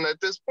conversation at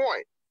this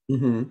point.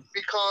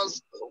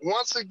 Because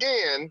once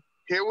again,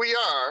 here we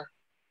are.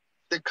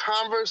 The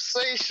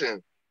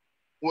conversation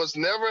was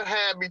never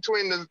had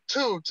between the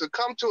two to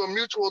come to a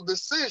mutual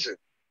decision.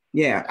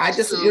 Yeah, I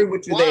disagree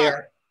with you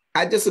there.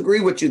 I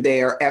disagree with you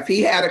there. If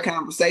he had a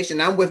conversation,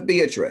 I'm with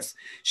Beatrice.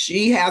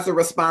 She has a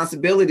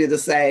responsibility to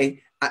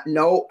say,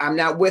 no, I'm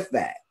not with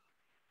that.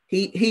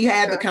 He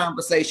had the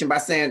conversation by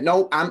saying,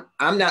 no,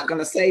 I'm not going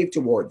to save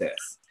toward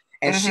this.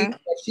 And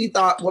she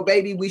thought, well,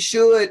 baby, we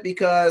should,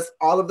 because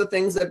all of the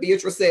things that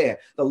Beatrice said,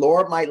 the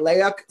Lord might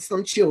lay up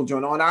some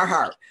children on our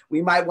heart.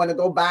 We might want to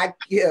go buy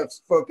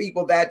gifts for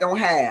people that don't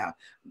have.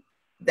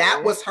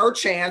 That was her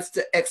chance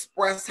to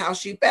express how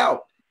she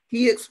felt.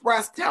 He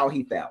expressed how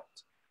he felt.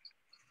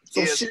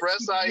 So she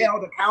be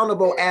held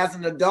accountable as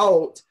an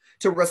adult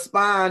to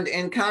respond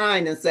in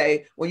kind and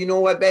say, well, you know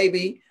what,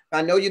 baby,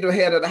 I know you're the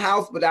head of the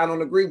house, but I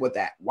don't agree with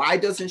that. Why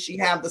doesn't she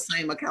have the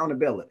same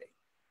accountability?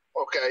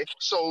 Okay,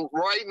 so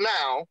right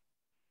now,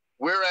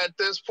 we're at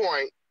this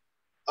point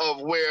of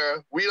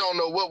where we don't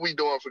know what we're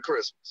doing for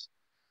Christmas.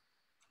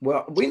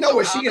 Well, we know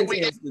what she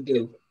intends to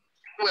do.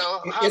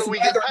 Well, how do we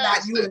get past whether or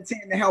not you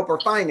intend to help her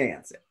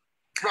finance it.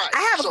 Right.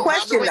 I have a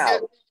question,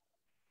 though.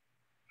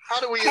 How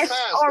do we get Has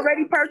past she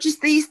already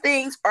purchased these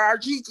things, or are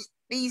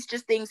these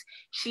just things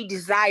she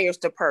desires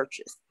to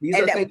purchase? These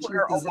are things she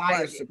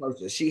desires to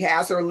purchase. She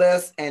has her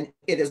list, and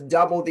it is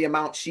double the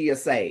amount she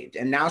has saved.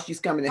 And now she's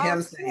coming to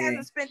him saying,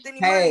 hasn't spent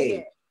any money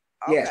yet.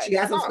 Okay. Yeah, she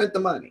hasn't spent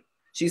the money.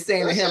 She's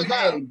saying to him,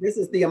 hey, this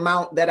is the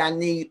amount that I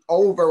need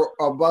over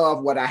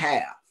above what I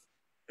have.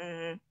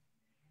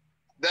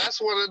 That's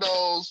one of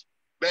those,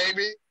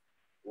 baby,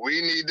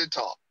 we need to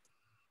talk.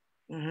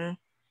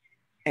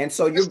 And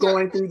so you're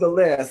going through the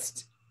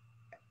list,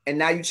 and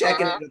now you're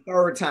checking it the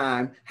third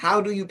time.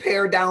 How do you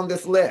pare down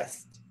this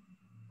list?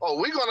 Oh,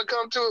 we're going to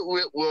come to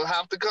it. We'll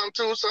have to come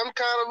to some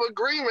kind of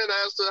agreement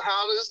as to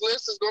how this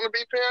list is going to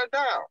be pared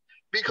down.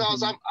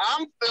 Because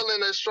I'm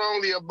feeling as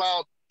strongly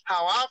about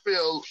how I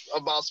feel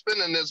about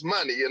spending this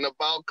money and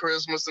about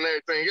Christmas and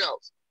everything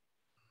else.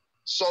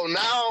 So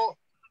now,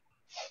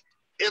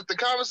 if the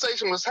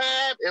conversation was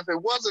had, if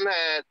it wasn't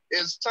had,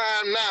 it's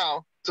time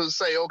now to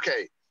say,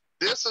 okay,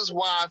 this is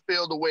why I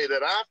feel the way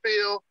that I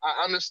feel.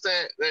 I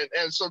understand.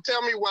 And so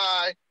tell me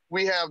why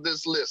we have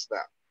this list now.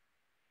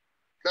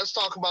 Let's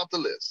talk about the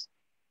list.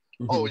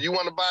 Oh, you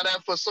want to buy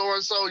that for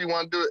so-and-so? You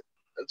want to do it?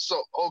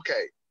 So,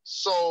 okay.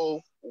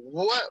 So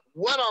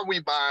what are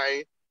we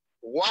buying?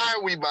 Why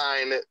are we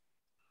buying it?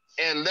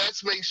 And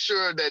let's make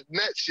sure that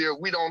next year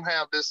we don't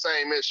have this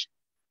same issue.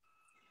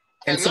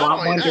 And so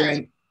I'm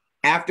wondering,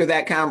 after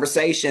that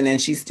conversation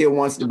and she still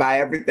wants to buy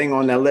everything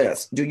on the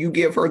list, do you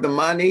give her the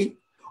money?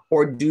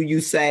 Or do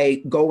you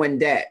say, go in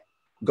debt,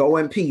 go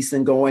in peace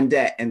and go in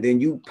debt, and then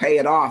you pay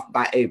it off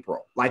by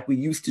April, like we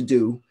used to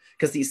do?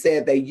 Because he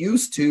said they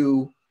used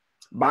to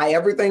buy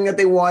everything that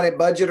they wanted,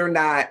 budget or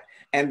not,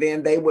 and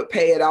then they would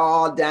pay it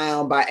all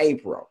down by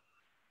April.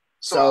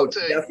 So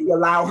does he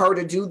allow her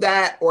to do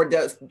that,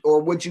 or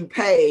would you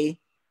pay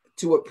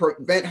to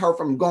prevent her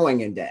from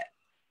going in debt?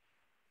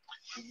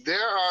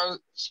 There are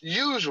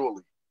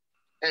usually,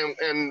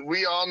 and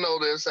we all know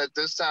this at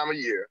this time of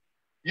year,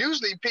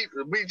 usually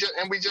people, we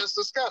just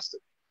discussed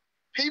it.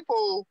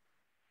 People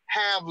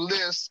have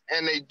lists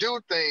and they do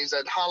things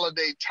at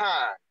holiday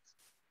time.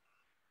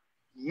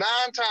 9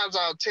 times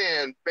out of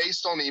 10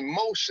 based on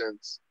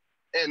emotions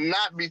and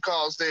not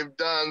because they've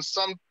done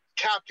some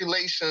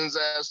calculations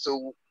as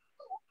to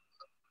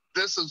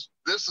this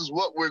is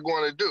what we're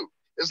going to do.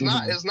 It's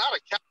not a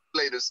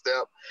calculated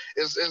step.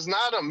 It's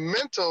not a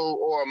mental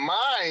or a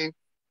mind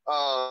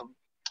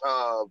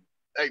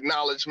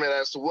acknowledgement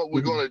as to what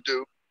we're going to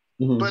do.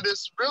 But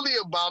it's really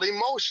about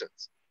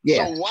emotions.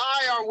 Yeah. So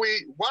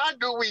why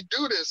do we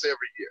do this every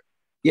year?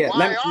 Yeah.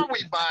 Why are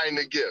we buying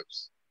the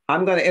gifts?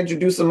 I'm going to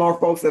introduce some more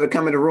folks that are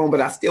coming to the room,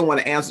 but I still want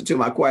to answer to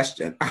my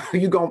question. Are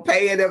you going to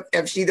pay it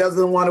if she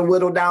doesn't want to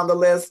whittle down the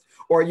list,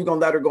 or are you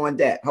going to let her go in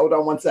debt? Hold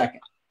on one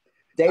second.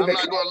 I'm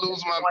not going to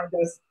lose my...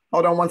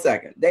 Hold on one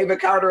second. David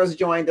Carter has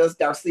joined us.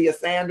 Darcia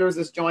Sanders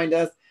has joined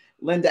us.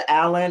 Linda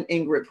Allen,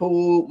 Ingrid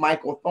Poole,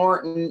 Michael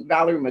Thornton,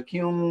 Valerie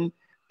McCune,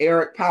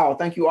 Eric Powell.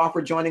 Thank you all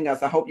for joining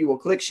us. I hope you will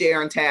click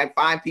share and tag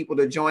 5 people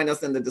to join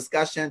us in the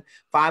discussion,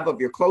 5 of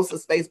your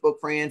closest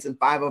Facebook friends and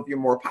 5 of your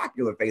more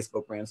popular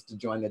Facebook friends to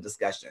join the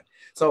discussion.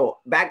 So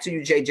back to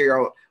you, J.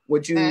 Gerald.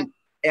 Would you,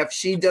 if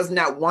she does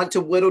not want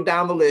to whittle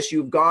down the list,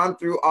 you've gone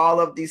through all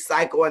of the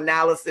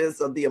psychoanalysis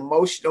of the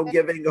emotional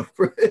giving of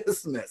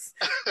Christmas,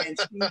 and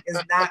she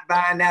is not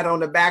buying that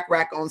on the back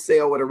rack on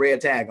sale with a red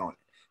tag on it.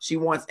 She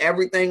wants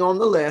everything on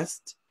the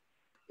list.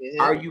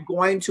 Are you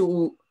going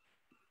to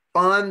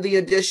fund the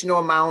additional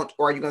amount,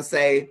 or are you going to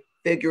say,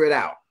 figure it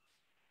out?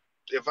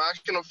 If I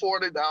can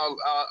afford it,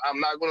 I'm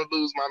not going to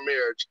lose my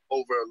marriage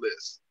over a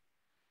list.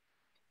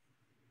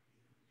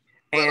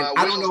 And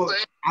I don't know.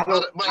 I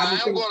don't. But I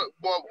am going to.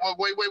 Well,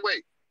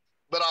 wait.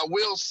 But I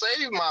will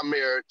save my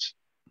marriage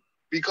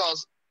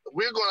because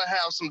we're going to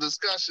have some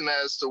discussion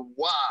as to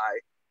why,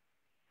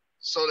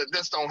 so that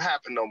this don't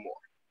happen no more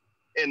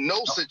in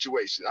no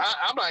situation.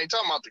 I'm not even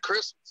talking about the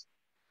Christmas.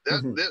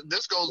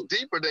 This goes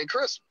deeper than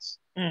Christmas.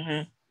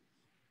 Mm-hmm.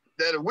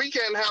 That if we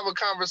can't have a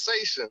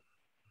conversation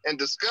and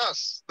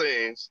discuss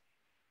things,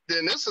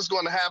 then this is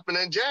going to happen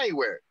in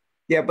January.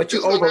 Yeah, but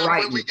you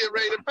overwriting. When we get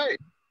ready to pay.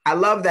 I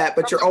love that,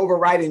 but you're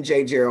overwriting,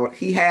 J. Gerald.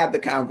 He had the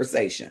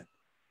conversation.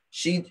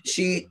 She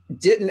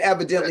didn't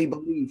evidently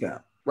believe him,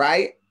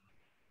 right?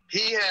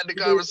 He had the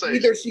conversation.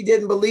 Either she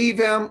didn't believe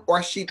him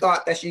or she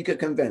thought that she could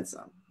convince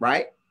him,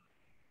 right?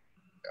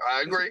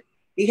 I agree.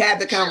 He had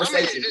the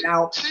conversation.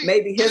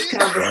 Maybe his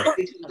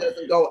conversation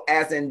doesn't go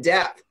as in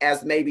depth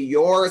as maybe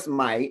yours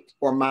might,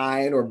 or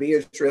mine, or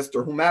Beatrice,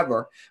 or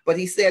whomever. But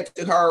he said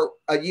to her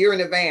a year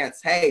in advance,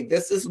 hey,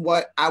 this is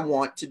what I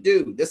want to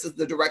do. This is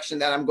the direction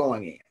that I'm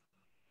going in.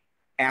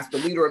 Ask the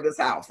leader of this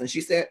house. And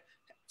she said,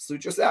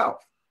 suit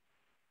yourself.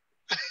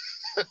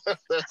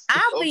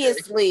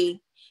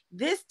 Obviously,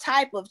 this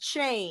type of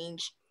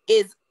change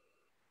is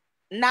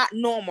not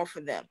normal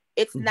for them.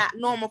 It's not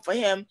normal for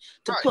him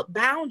to put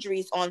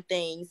boundaries on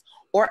things,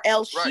 or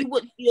else she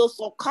wouldn't feel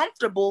so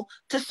comfortable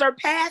to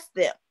surpass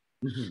them.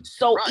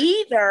 So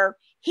either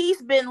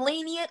he's been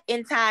lenient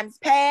in times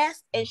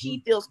past and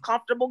she feels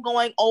comfortable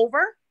going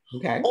over,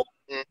 or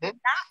not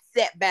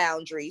set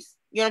boundaries.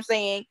 You know what I'm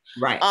saying?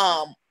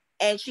 Right.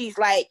 And she's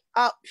like,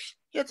 oh,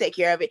 he'll take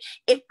care of it.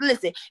 If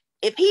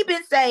he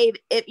been saved,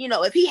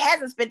 if he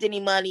hasn't spent any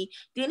money,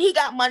 then he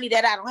got money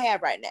that I don't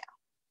have right now.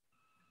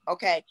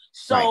 Okay.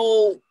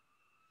 So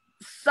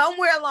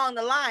somewhere along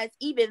the lines,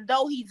 even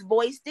though he's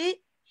voiced it,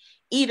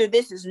 either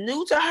this is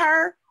new to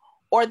her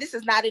or this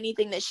is not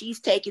anything that she's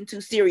taken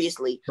too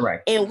seriously.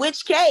 Correct. In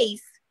which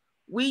case,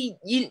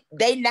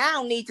 they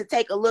now need to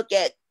take a look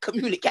at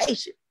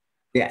communication.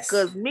 Yes.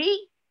 Because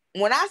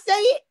when I say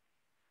it,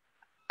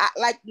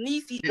 like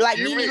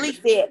Nene Lee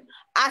said,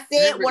 I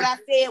said what I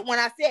said when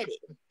I said it.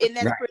 And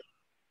that's pretty.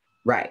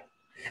 Right.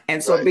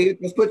 And so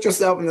just put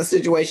yourself in the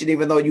situation,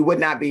 even though you would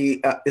not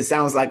be, it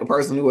sounds like a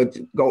person who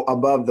would go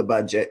above the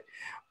budget.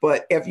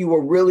 But if you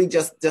were really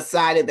just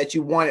decided that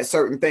you wanted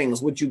certain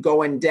things, would you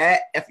go in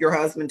debt if your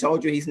husband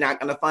told you he's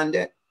not going to fund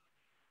it?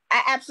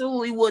 I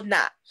absolutely would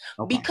not.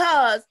 Okay.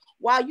 Because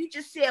while you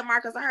just said,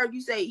 Marcus, I heard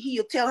you say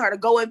he'll tell her to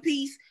go in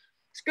peace.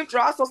 Scripture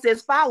also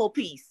says follow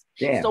peace.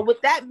 Yeah. So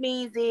what that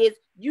means is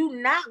you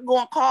not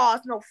going to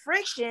cause no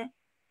friction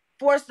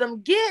for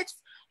some gifts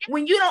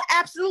when you don't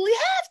absolutely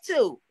have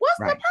to. What's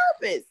the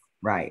purpose?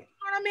 Right.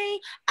 You know what I mean?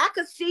 I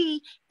could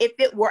see if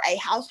it were a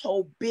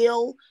household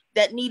bill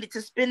that needed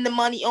to spend the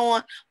money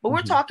on, but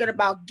we're talking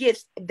about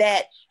gifts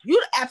that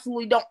you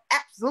don't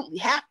absolutely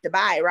have to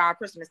buy around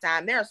Christmas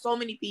time. There are so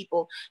many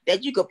people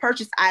that you could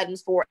purchase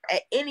items for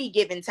at any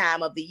given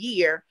time of the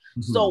year.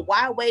 So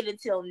why wait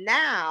until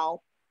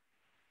now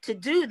to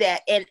do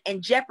that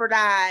and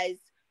jeopardize,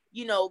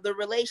 the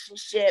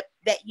relationship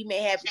that you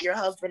may have with your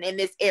husband in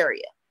this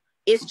area?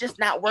 It's just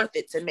not worth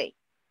it to me.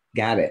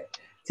 Got it.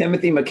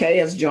 Timothy McKay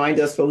has joined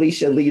us.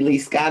 Felicia Lee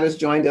Scott has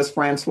joined us.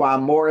 Francois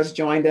Morris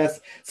joined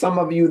us. Some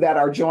of you that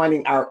are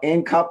joining are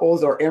in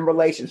couples or in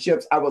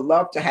relationships. I would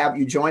love to have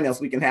you join us.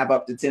 We can have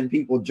up to 10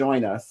 people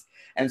join us.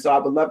 And so I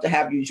would love to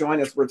have you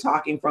join us. We're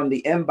talking from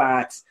the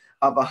inbox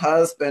of a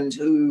husband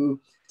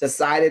who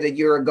decided a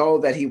year ago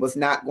that he was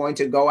not going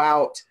to go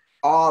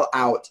all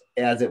out,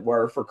 as it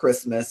were, for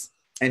Christmas.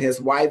 And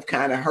his wife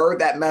kind of heard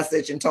that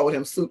message and told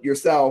him, suit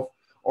yourself,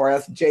 or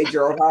as J.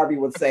 Gerald Harvey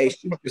would say,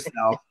 shoot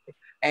yourself.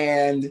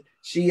 And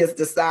she is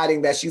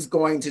deciding that she's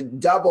going to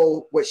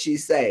double what she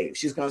saved.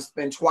 She's going to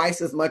spend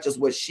twice as much as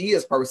what she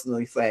has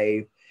personally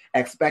saved,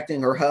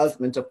 expecting her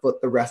husband to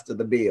foot the rest of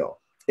the bill.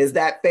 Is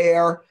that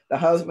fair? The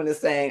husband is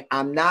saying,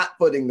 I'm not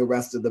footing the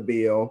rest of the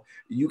bill.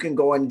 You can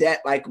go in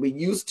debt like we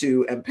used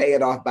to and pay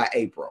it off by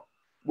April.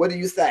 What do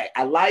you say?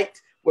 I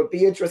liked what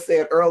Beatrice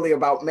said earlier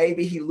about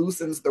maybe he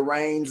loosens the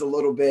reins a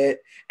little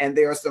bit and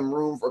there's some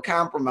room for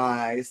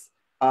compromise.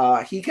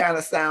 He kind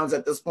of sounds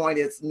at this point,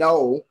 it's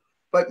no,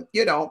 but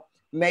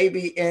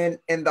maybe in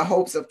the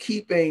hopes of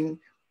keeping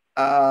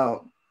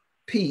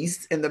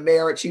peace in the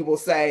marriage, he will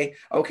say,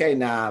 okay,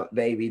 now,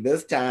 baby,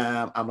 this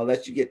time I'm gonna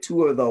let you get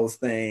 2 of those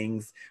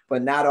things,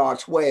 but not all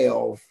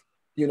 12.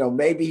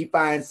 Maybe he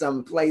finds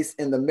some place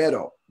in the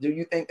middle. Do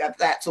you think that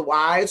that's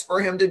wise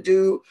for him to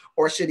do,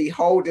 or should he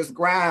hold his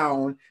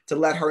ground to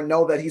let her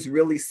know that he's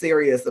really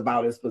serious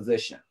about his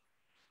position?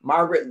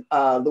 Margaret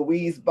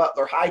Louise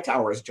Butler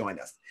Hightower has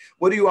joined us.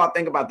 What do you all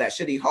think about that?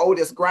 Should he hold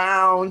his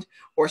ground,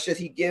 or should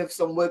he give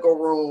some wiggle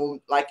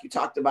room like you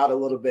talked about a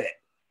little bit?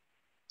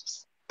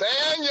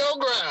 Stand your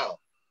ground.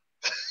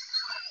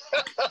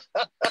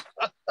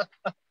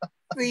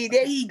 See,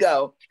 there he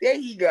go.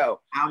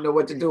 I don't know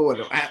what to do with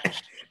him.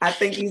 I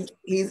think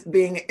he's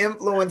being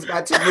influenced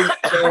by Tariq,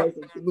 and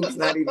Tariq's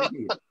not even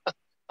here.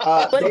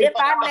 But if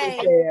I may,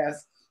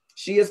 says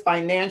she is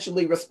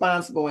financially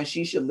responsible and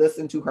she should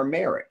listen to her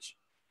marriage.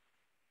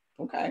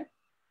 Okay.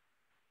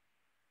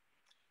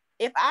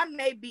 if I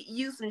may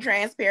use some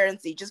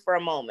transparency just for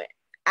a moment.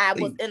 I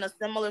was in a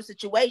similar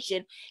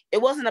situation.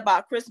 It wasn't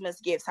about Christmas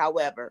gifts,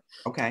 however.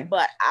 Okay.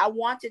 But I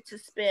wanted to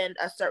spend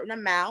a certain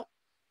amount,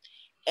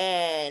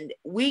 and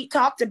we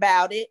talked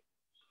about it,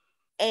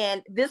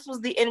 and this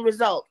was the end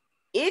result.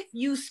 If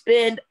you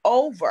spend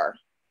over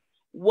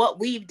what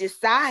we've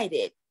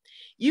decided,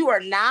 you are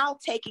now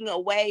taking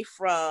away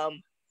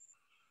from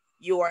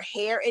your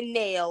hair and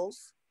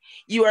nails.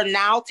 You are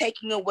now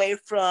taking away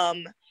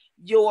from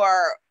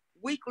your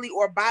weekly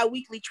or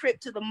bi-weekly trip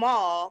to the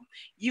mall.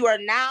 You are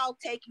now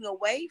taking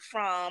away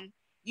from,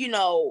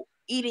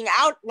 eating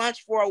out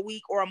lunch for a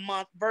week or a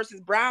month versus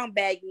brown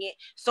bagging it.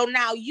 So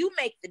now you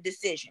make the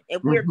decision.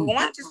 If we're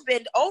going to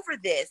spend over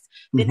this,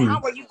 then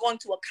how are you going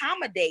to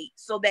accommodate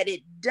so that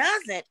it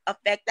doesn't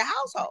affect the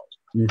household?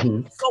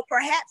 So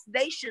perhaps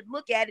they should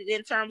look at it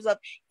in terms of,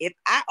 if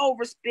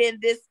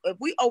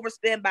we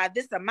overspend by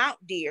this amount,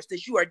 dear,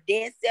 since you are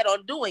dead set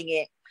on doing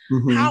it,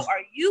 how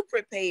are you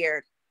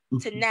prepared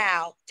to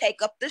now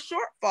take up the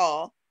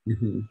shortfall,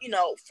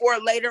 for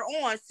later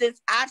on? Since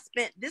I've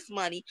spent this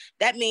money,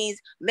 that means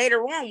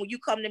later on when you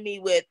come to me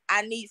with,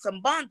 I need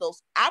some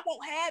bundles, I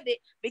won't have it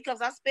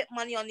because I spent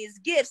money on these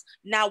gifts.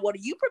 Now, what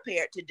are you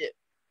prepared to do?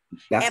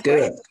 That's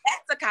good.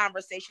 That's a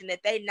conversation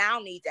that they now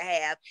need to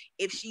have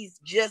if she's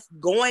just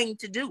going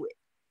to do it.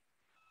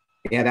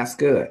 Yeah, that's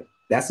good.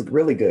 That's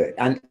really good.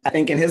 I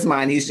think in his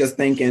mind, he's just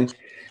thinking,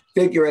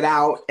 figure it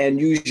out and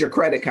use your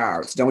credit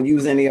cards. Don't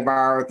use any of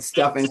our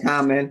stuff in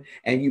common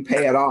and you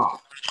pay it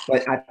off.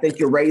 But I think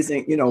you're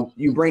raising,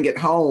 you bring it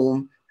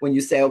home when you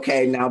say,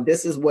 okay, now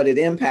this is what it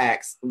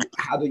impacts.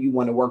 How do you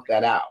want to work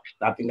that out?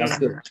 I think that's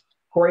good.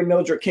 Corey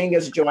Mildred King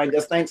has joined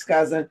us. Thanks,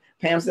 cousin.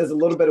 Pam says a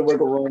little bit of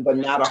wiggle room, but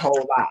not a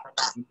whole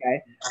lot.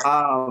 Okay.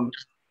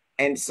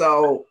 And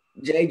so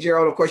Jay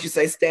Gerald, of course, you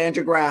say stand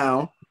your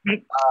ground.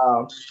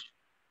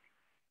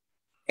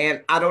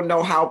 And I don't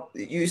know how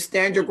you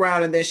stand your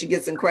ground, and then she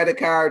gets in credit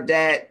card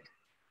debt.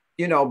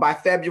 By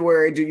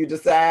February, do you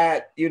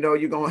decide, you're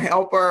gonna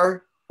help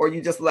her, or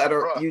you just let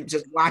her, you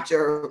just watch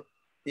her,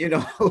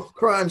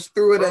 crunch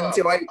through it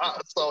until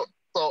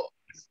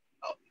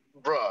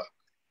bruh.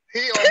 He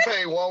don't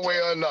pay one way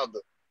or another.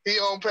 He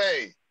don't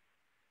pay.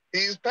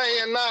 He's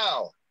paying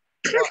now.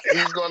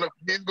 He's gonna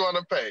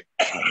pay.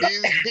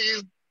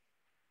 He's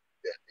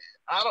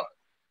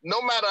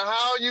no matter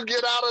how you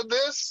get out of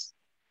this,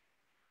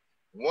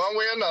 one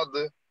way or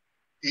another,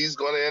 he's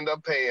gonna end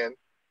up paying.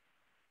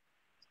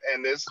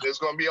 And it's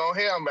gonna be on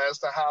him as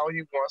to how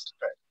he wants to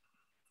pay.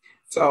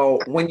 So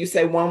when you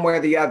say one way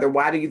or the other,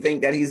 why do you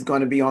think that he's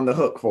gonna be on the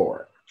hook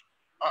for it?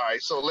 All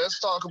right, so let's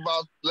talk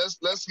about, let's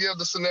give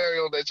the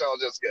scenario that y'all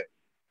just gave.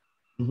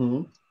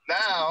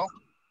 Now,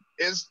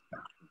 he's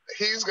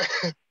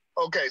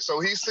okay, so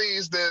he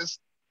sees this,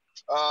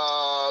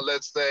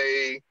 let's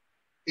say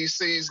he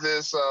sees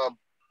this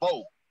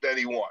boat that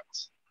he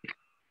wants.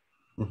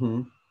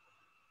 Then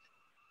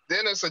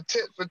it's a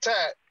tit for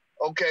tat.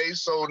 Okay,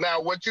 so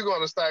now what you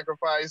gonna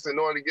sacrifice in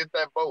order to get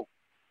that boat?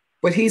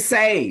 But he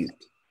saved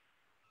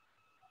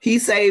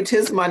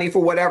his money for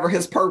whatever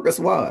his purpose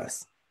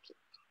was.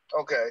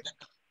 Okay,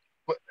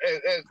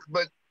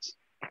 but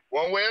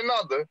one way or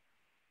another,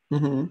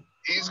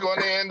 he's going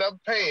to end up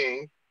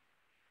paying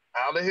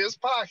out of his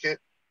pocket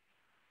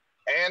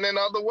and in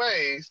other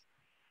ways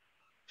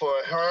for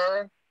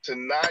her to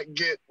not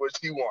get what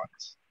she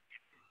wants.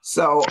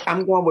 So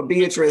I'm going with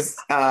Beatrice,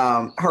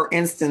 her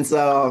instance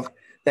of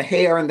the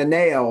hair and the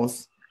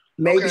nails.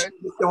 Maybe she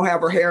just don't have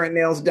her hair and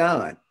nails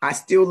done. I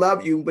still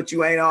love you, but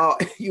you ain't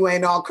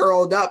all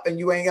curled up and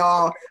you ain't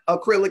all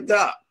acrylic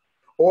up.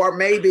 Or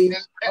maybe,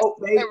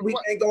 we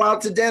can't go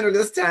out to dinner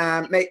this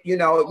time.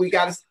 We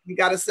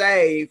gotta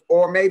save.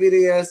 Or maybe it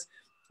is,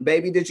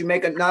 baby, did you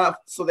make enough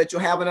so that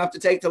you'll have enough to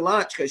take to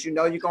lunch? Because you're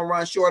gonna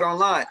run short on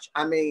lunch.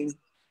 I mean,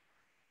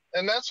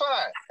 and that's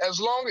fine.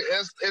 As long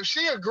as if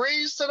she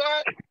agrees to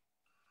that,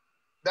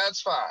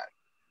 that's fine.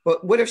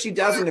 But what if she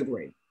doesn't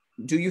agree?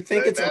 Do you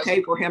think it's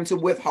okay for him to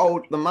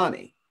withhold the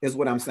money? Is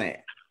what I'm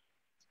saying.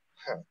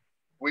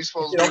 We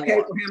supposed to be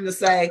okay for him to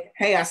say,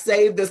 hey, I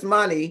saved this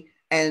money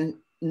and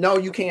no,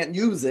 you can't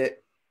use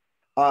it.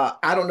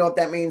 I don't know if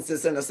that means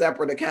it's in a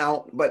separate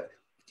account, but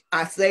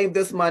I saved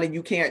this money,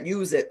 you can't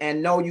use it.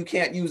 And no, you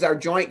can't use our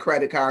joint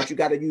credit cards. You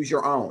got to use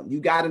your own.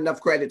 You got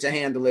enough credit to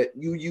handle it.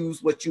 You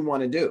use what you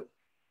want to do.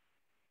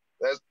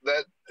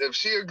 That if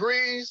she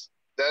agrees,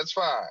 that's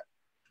fine.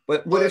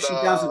 But what if she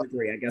doesn't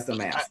agree? I guess I'm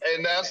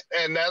asking.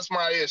 And that's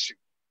my issue.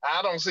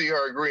 I don't see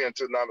her agreeing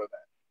to none of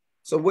that.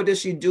 So what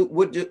does she do?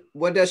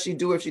 What does she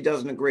do if she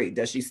doesn't agree?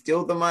 Does she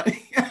steal the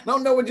money? I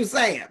don't know what you're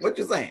saying. What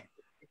you're saying?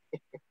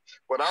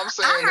 What I'm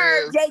saying I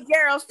heard Jay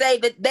Gerald say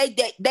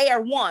that they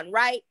are one,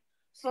 right?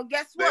 So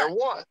guess what? They're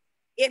one.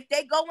 If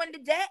they go into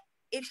debt,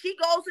 if she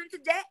goes into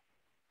debt,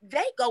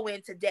 they go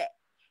into debt.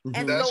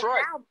 And that's so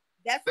right. now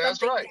that's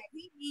something that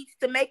he needs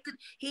to make.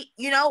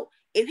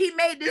 If he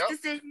made this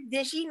decision,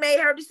 then she made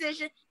her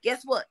decision.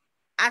 Guess what?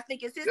 I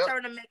think it's his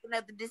turn to make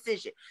another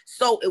decision.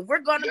 So if we're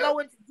going to go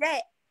into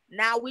debt,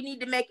 now we need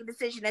to make a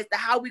decision as to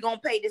how we're going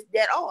to pay this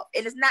debt off.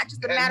 And it's not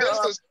just a matter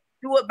of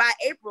do it by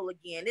April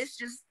again. It's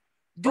just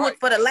do Right. it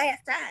for the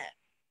last time.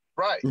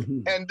 Right.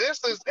 Mhm. And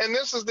this is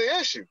the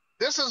issue.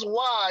 This is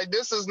why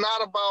this is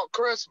not about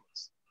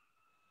Christmas.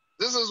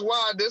 This is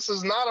why this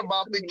is not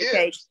about the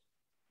gifts.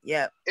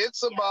 Yep.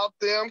 It's about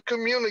them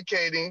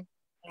communicating.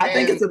 I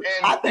think it's about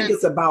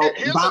here's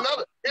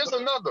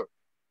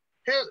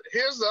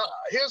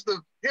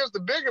the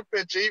bigger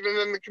picture, even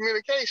in the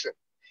communication.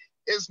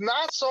 It's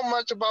not so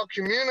much about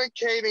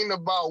communicating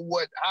about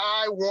what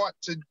I want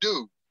to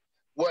do,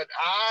 what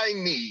I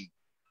need,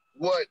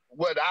 what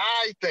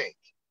I think.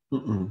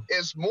 Mm-mm.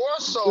 It's more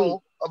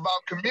so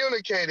about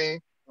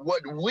communicating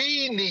what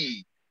we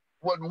need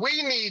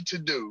to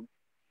do,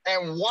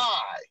 and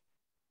why.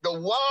 The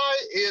why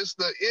is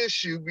the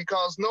issue,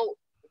 because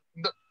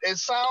it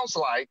sounds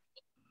like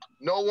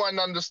no one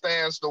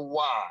understands the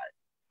why.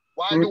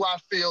 Why do I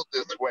feel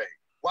this way?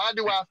 Why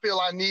do I feel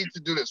I need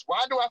to do this?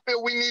 Why do I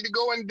feel we need to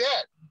go in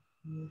debt?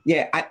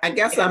 Yeah, I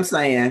guess I'm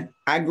saying,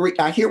 I agree.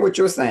 I hear what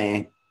you're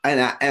saying,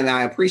 and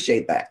I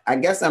appreciate that. I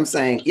guess I'm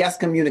saying, yes,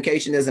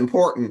 communication is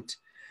important,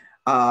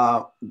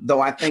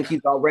 though I think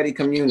he's already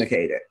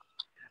communicated.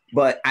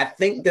 But I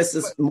think this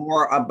is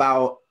more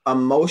about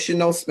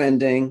emotional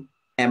spending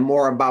and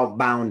more about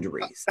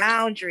boundaries.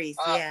 Boundaries,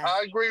 yeah.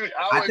 I agree.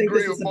 I think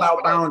this is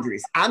about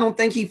boundaries. I don't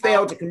think he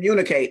failed to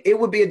communicate. It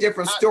would be a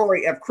different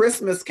story if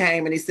Christmas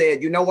came and he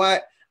said, you know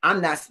what?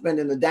 I'm not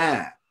spending a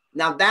dime.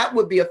 Now that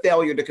would be a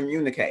failure to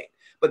communicate.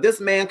 But this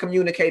man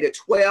communicated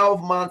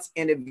 12 months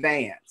in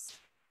advance.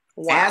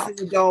 Wow. As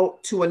an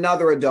adult to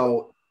another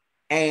adult.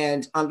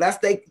 And unless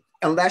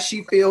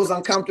she feels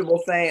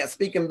uncomfortable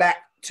speaking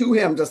back to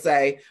him to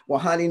say, well,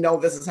 honey, no,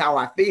 this is how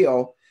I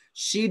feel.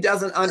 She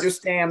doesn't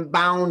understand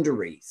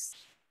boundaries.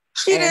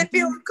 She didn't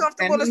feel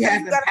comfortable to say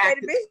you gotta pay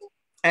the bill.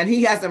 And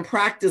he hasn't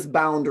practiced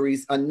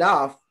boundaries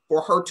enough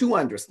for her to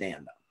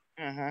understand them.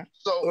 Mm-hmm.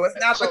 So it's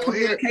not a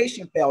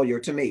communication failure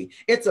to me.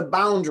 It's a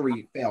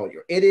boundary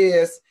failure. It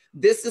is,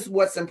 this is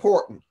what's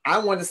important. I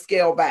want to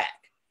scale back.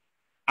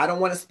 I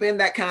don't want to spend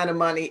that kind of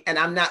money, and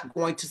I'm not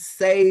going to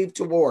save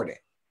toward it.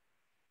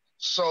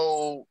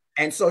 So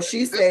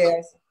she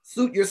says,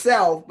 suit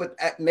yourself, but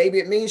maybe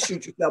it means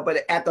shoot yourself,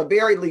 but at the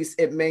very least,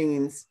 it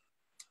means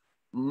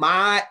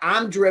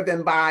I'm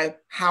driven by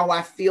how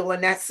I feel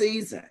in that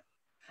season.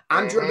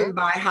 I'm driven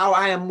by how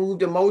I am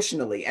moved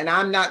emotionally. And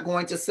I'm not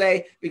going to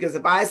say, because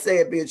if I say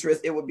it,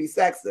 Beatrice, it would be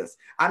sexist.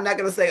 I'm not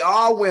going to say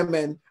all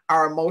women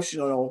are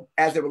emotional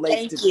as it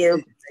relates to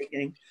decision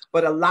making,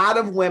 but a lot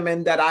of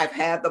women that I've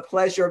had the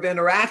pleasure of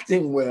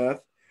interacting with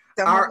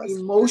are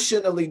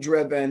emotionally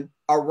driven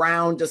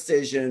around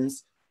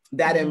decisions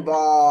that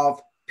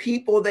involve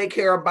people they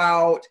care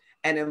about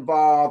and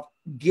involve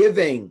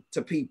giving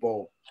to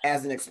people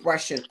as an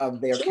expression of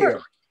their care.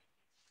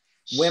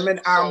 Women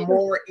are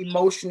more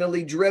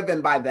emotionally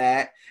driven by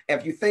that.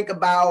 If you think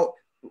about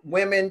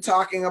women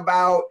talking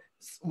about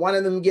one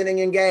of them getting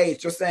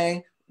engaged or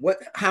saying,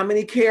 how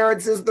many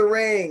carats is the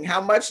ring?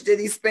 How much did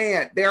he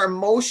spend? They're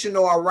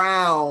emotional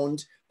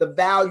around the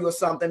value of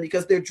something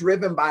because they're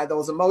driven by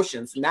those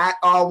emotions. Not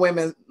all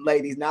women,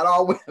 ladies, not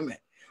all women.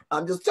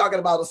 I'm just talking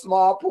about a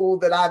small pool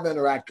that I've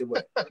interacted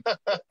with.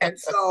 And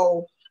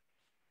so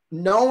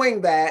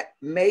knowing that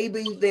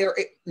maybe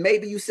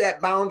you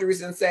set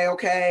boundaries and say,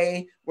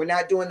 okay, we're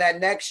not doing that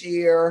next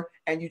year.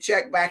 And you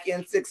check back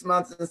in 6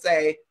 months and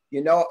say,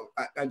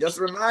 I'm just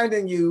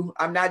reminding you,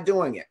 I'm not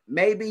doing it.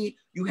 Maybe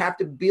you have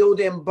to build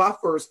in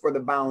buffers for the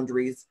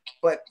boundaries,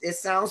 but it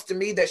sounds to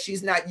me that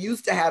she's not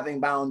used to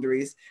having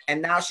boundaries.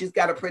 And now she's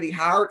got a pretty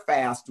hard,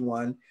 fast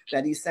one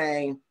that he's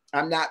saying,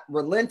 I'm not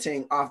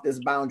relenting off this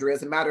boundary.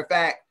 As a matter of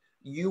fact,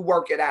 you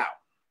work it out.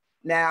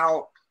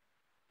 Now,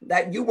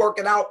 that you work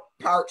it out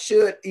part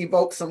should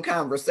evoke some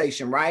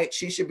conversation, right?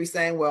 She should be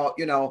saying, well,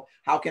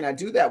 how can I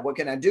do that? What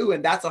can I do?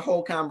 And that's a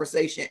whole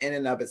conversation in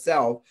and of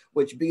itself,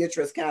 which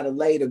Beatrice kind of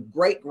laid a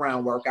great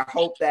groundwork. I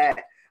hope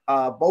that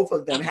both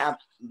of them have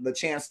the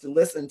chance to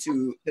listen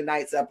to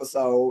tonight's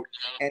episode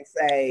and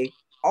say,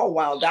 oh,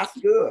 wow, that's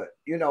good.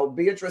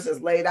 Beatrice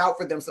has laid out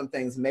for them some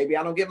things. Maybe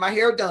I don't get my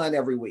hair done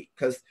every week,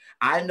 because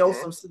I know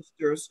some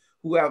sisters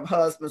who have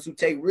husbands who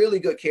take really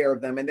good care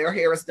of them and their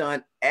hair is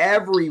done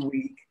every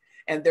week.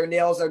 And their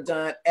nails are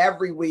done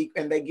every week,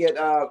 and they get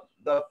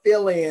the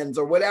fill-ins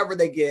or whatever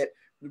they get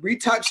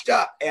retouched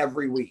up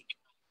every week.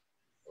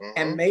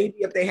 And maybe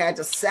if they had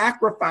to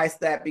sacrifice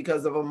that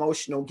because of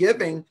emotional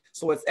giving,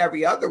 so it's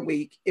every other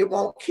week, it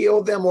won't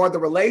kill them or the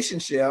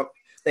relationship.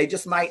 They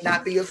just might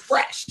not be as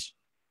fresh.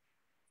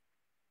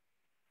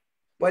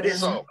 But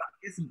it's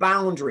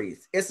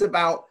boundaries. It's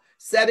about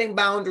setting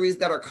boundaries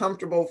that are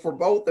comfortable for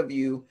both of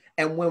you.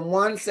 And when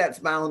one sets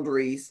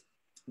boundaries,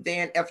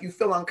 then if you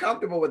feel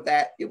uncomfortable with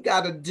that, you've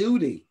got a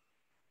duty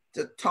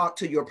to talk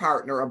to your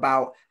partner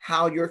about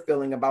how you're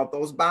feeling about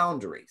those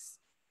boundaries.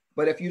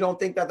 But if you don't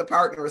think that the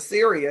partner is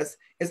serious,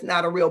 it's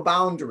not a real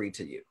boundary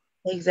to you.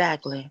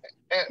 Exactly.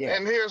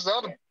 And here's the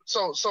other.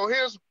 So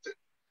here's,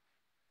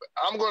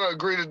 I'm going to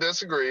agree to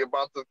disagree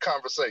about the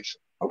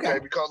conversation. Okay.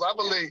 Because I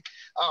believe,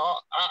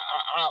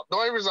 the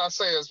only reason I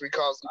say is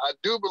because I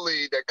do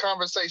believe that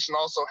conversation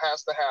also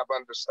has to have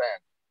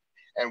understanding.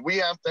 And we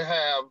have to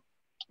have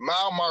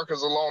mile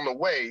markers along the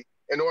way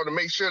in order to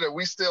make sure that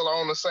we still are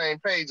on the same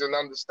page and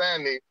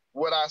understanding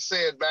what I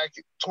said back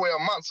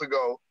 12 months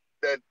ago,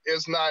 that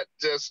it's not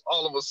just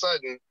all of a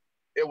sudden,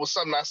 it was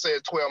something I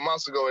said 12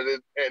 months ago.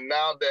 And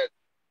now that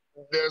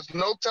there's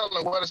no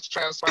telling what has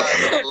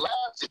transpired in the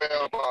last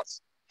 12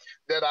 months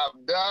that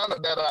I've done, or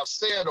that I've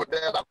said, or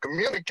that I've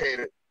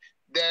communicated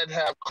that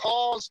have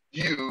caused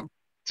you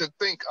to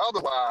think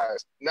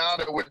otherwise now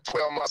that we're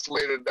 12 months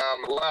later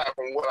down the line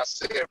from what I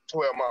said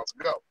 12 monthts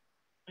ago.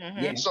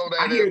 Yeah, so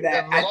that I hear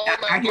that.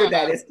 I hear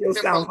that. It still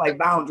sounds like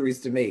boundaries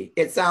to me.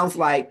 It sounds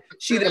like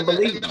she didn't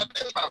believe them.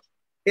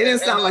 It didn't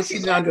sound like she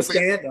didn't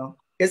understand them.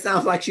 It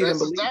sounds like she didn't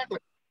believe them.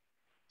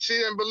 She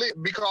didn't believe,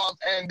 because,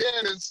 and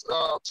then it's,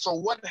 so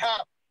what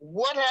happened?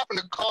 What happened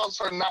to cause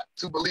her not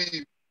to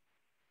believe?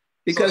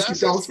 Because you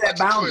don't set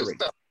boundaries.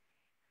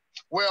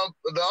 Well,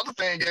 the other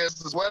thing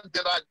is what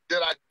did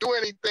I do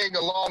anything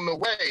along the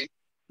way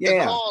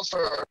to cause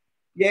her?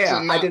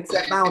 Yeah, I didn't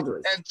set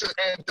boundaries. And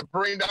to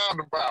bring down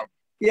the boundary.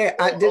 Yeah,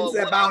 I didn't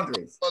set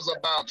boundaries. Was a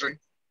boundary.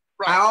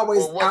 Right. I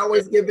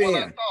always give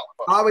in.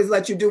 I always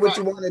let you do what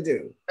you want to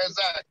do.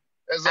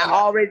 Exactly. I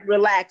always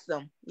relax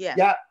them. Yeah.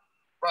 Yeah.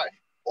 Right.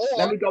 Or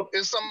let me go.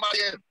 Is somebody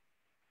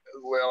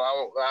well,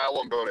 I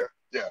won't go there.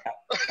 Yeah.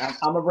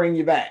 I'm gonna bring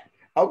you back.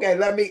 Okay,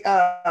 let me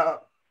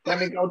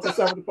go to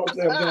some of the folks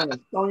that have joined us.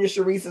 Sonia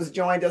Sharice has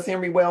joined us,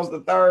 Henry Wells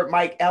III,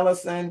 Mike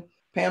Ellison.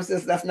 Pam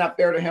says that's not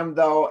fair to him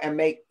though, and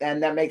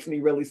that makes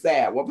me really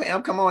sad. Well,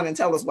 Pam, come on and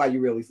tell us why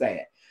you're really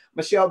sad.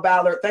 Michelle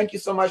Ballard, thank you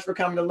so much for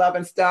coming to Love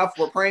and Stuff.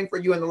 We're praying for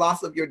you in the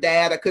loss of your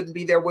dad. I couldn't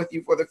be there with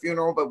you for the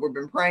funeral, but we've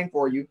been praying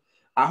for you.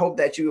 I hope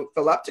that you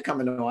feel up to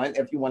coming on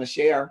if you want to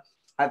share.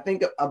 I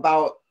think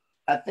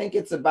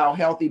it's about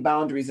healthy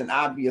boundaries, and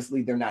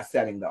obviously they're not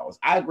setting those.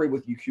 I agree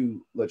with you,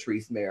 Q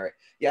Latrice Merritt.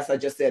 Yes, I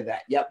just said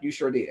that. Yep, you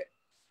sure did.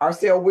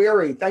 Arcel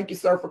Weary, thank you,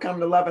 sir, for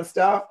coming to Love and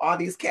Stuff. All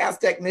these cast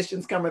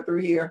technicians coming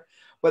through here,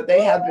 but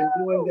they have been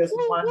doing this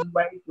one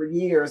way for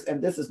years,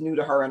 and this is new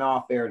to her in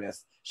all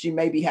fairness. She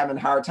may be having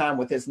a hard time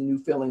with his new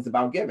feelings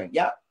about giving.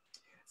 Yep.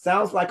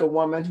 Sounds like a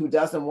woman who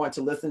doesn't want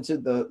to listen to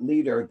the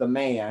leader, the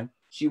man.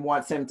 She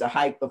wants him to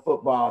hike the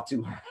football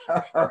to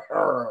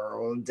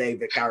her,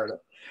 David Carter.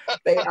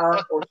 They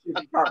are or should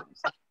be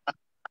partners.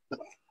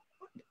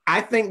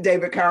 I think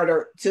David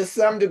Carter, to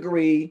some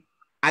degree,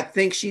 I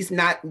think she's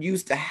not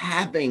used to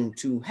having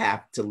to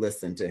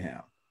listen to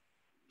him.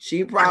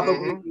 She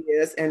probably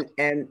is,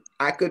 and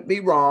I could be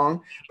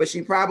wrong, but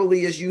she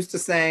probably is used to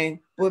saying,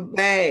 well,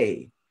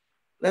 babe,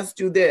 let's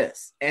do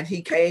this. And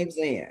he caves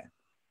in,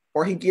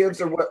 or he gives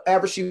her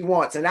whatever she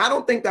wants. And I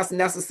don't think that's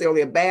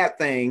necessarily a bad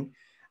thing.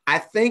 I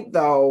think,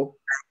 though,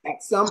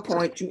 at some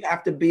point you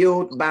have to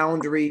build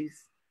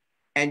boundaries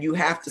and you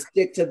have to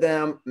stick to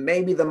them.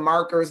 Maybe the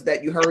markers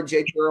that you heard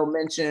J. Gerald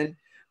mention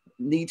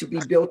need to be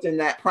built in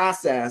that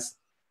process.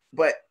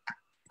 But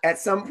at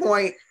some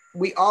point,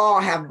 we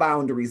all have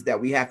boundaries that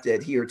we have to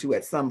adhere to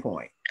at some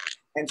point.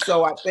 And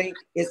so I think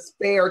it's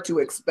fair to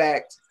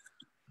expect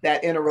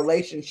that in a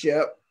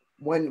relationship,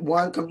 when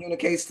one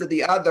communicates to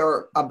the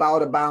other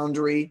about a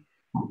boundary,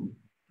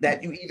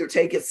 that you either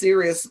take it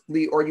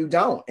seriously or you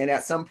don't. And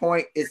at some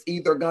point, it's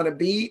either going to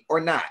be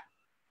or not.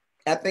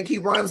 I think he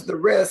runs the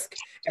risk,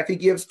 if he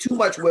gives too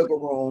much wiggle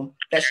room,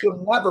 that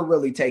she'll never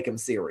really take him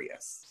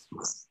serious.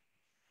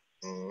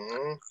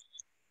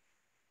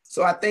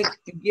 So I think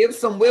you give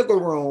some wiggle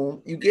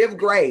room, you give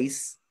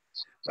grace,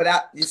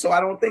 but so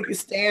I don't think you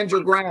stand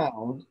your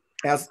ground,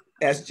 as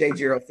J.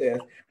 Gerald says.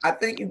 I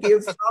think you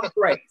give some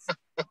grace.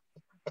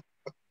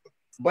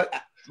 But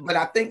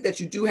I think that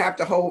you do have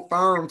to hold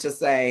firm to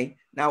say,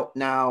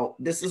 now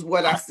this is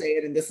what I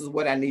said, and this is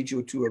what I need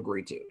you to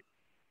agree to.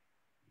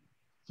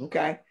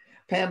 Okay.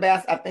 Pam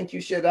Bass, I think you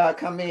should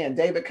come in.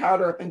 David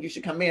Carter, I think you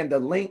should come in. The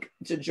link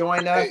to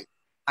join us,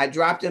 I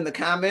dropped in the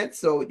comments,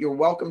 so you're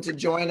welcome to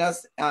join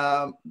us.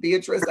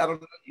 Beatrice, I don't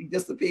know if you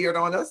disappeared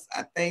on us,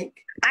 I think.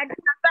 I'm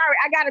sorry,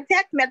 I got a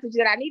text message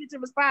that I needed to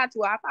respond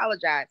to. I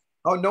apologize.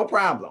 Oh, no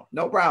problem.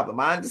 No problem.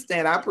 I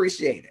understand. I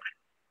appreciate it.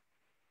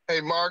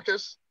 Hey,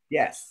 Marcus.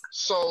 Yes.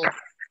 So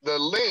the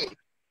link,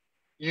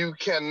 you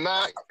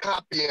cannot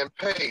copy and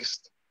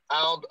paste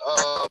out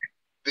of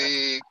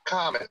the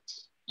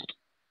comments.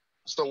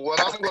 So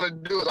what I'm going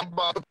to do is I'm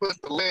about to put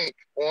the link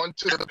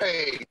onto the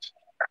page.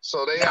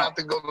 So they have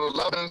to go to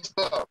Love and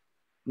Stuff.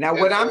 Now,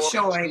 what I'm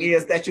showing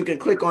is that you can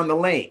click on the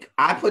link.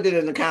 I put it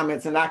in the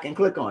comments and I can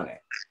click on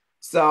it.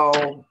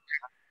 So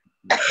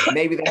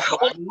maybe that's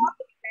what I need.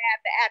 They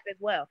have the app as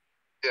well.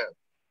 Yeah.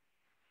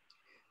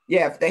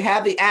 Yeah, if they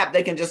have the app,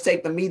 they can just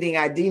take the meeting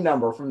ID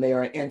number from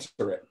there and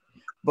enter it.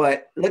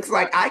 But looks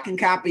like I can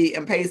copy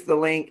and paste the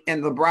link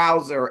in the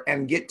browser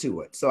and get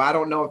to it. So I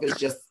don't know if it's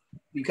just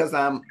because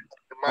I'm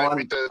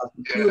on a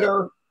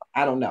computer.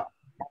 I don't know.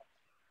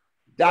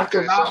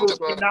 Dr. Robert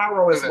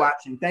Funaro is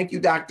watching. Thank you,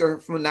 Dr.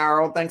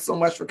 Funaro. Thanks so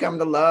much for coming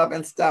to Love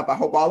and Stuff. I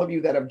hope all of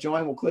you that have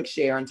joined will click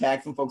share and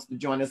tag some folks to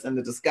join us in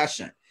the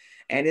discussion.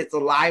 And it's a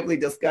lively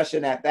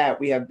discussion at that.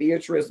 We have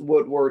Beatrice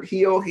Woodward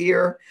Hill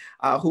here,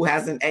 who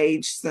hasn't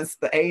aged since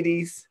the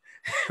 80s.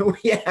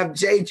 We have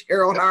J.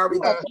 Gerald Harvey,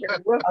 our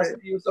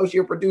senior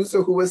associate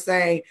producer, who is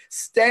saying,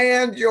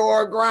 stand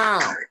your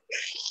ground.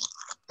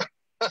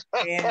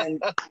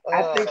 And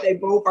I think they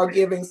both are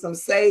giving some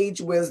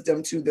sage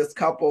wisdom to this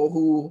couple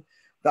who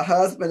the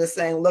husband is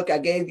saying, look, I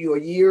gave you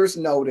a year's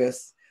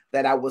notice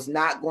that I was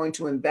not going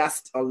to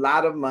invest a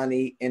lot of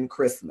money in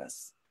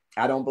Christmas.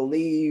 I don't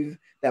believe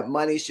that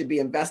money should be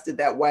invested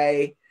that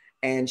way.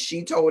 And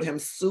she told him,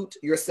 suit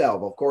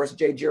yourself. Of course,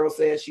 J. Gerald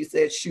said, she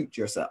said, shoot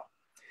yourself.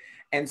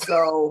 And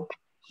so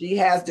she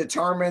has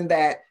determined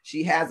that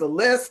she has a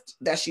list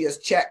that she has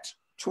checked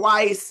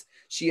twice.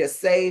 She has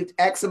saved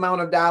X amount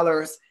of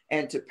dollars.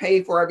 And to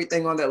pay for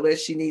everything on that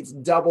list, she needs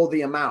double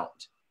the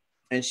amount.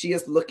 And she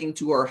is looking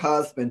to her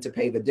husband to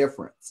pay the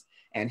difference.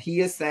 And he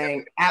is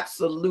saying,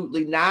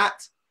 absolutely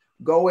not.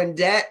 Go in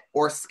debt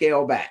or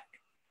scale back.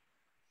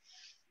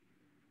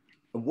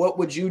 What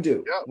would you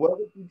do? Yep. What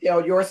would you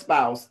tell your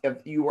spouse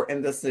if you were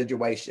in this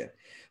situation?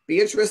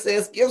 Beatrice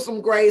says, give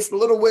some grace, a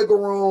little wiggle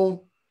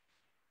room.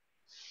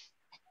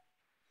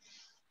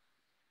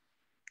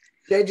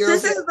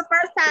 This is the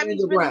first time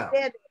he's really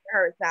said it to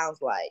her, it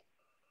sounds like.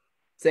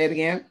 Say it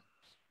again.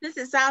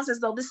 It sounds as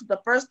though this is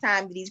the first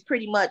time that he's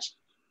pretty much,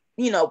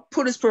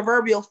 put his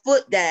proverbial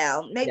foot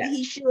down. Maybe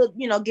he should,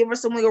 give her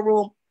some wiggle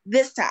room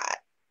this time.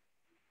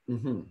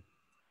 Mm-hmm.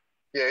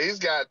 Yeah, he's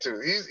got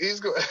to. He's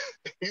going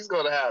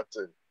to have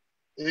to.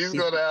 He's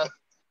going to have.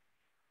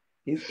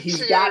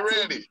 She ain't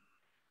ready.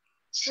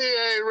 She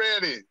ain't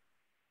ready.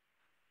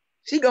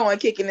 She going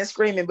kicking and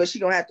screaming, but she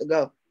gonna have to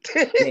go.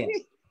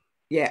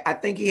 Yeah, I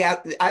think he has.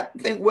 I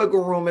think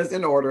wiggle room is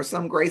in order.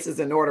 Some grace is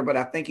in order, but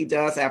I think he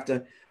does have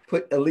to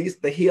put at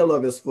least the heel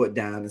of his foot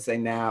down and say,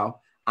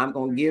 now I'm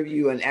going to give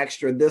you an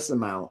extra this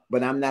amount,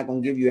 but I'm not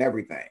going to give you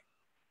everything.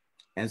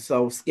 And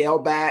so scale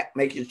back,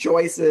 make your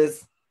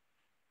choices,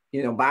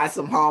 buy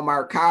some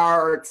Hallmark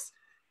cards.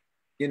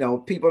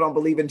 People don't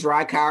believe in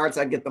dry cards.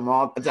 I get them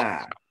all the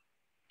time.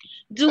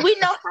 Do we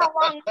know how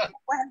long the couple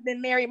has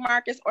been married,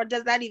 Marcus, or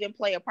does that even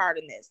play a part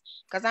in this?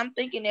 Because I'm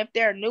thinking if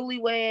they're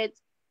newlyweds,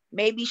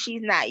 maybe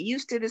she's not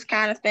used to this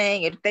kind of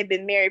thing. If they've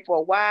been married for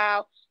a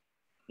while,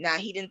 now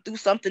he didn't threw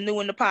something new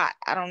in the pot.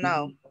 I don't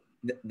know.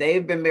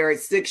 They've been married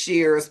 6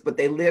 years, but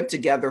they lived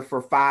together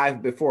for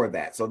 5 before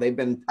that. So they've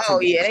been. Oh,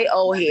 yeah, they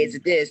old heads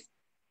at this.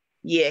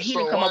 Yeah, he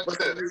didn't come up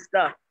with some new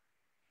stuff.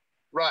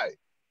 Right.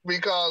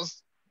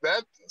 Because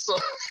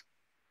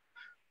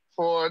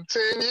for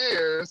 10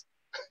 years,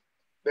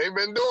 they've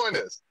been doing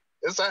this.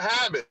 It's a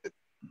habit.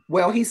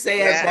 Well, he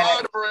said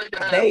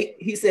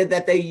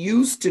that they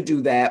used to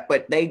do that,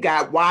 but they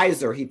got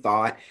wiser, he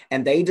thought,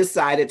 and they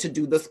decided to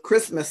do this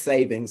Christmas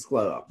savings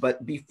club.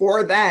 But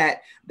before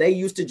that, they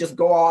used to just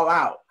go all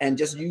out and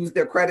just use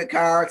their credit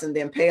cards and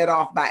then pay it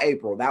off by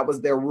April. That was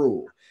their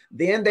rule.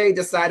 Then they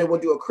decided we'll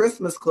do a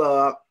Christmas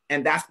club,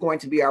 and that's going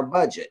to be our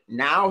budget.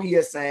 Now he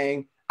is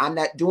saying, I'm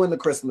not doing the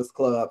Christmas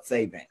club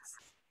savings.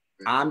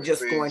 I'm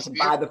just going to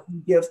buy the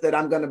few gifts that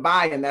I'm going to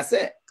buy, and that's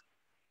it.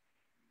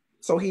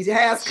 So he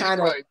has kind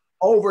of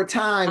over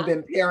time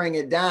been paring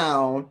it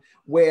down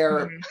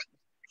where,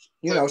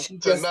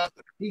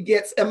 he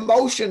gets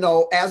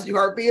emotional, as you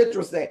heard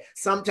Beatrice say.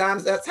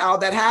 Sometimes that's how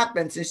that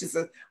happens. And she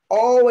says,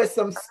 oh, it's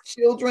some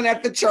children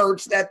at the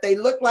church that they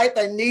look like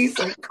they need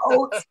some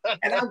coats,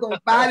 and I'm going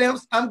to buy them.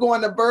 I'm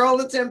going to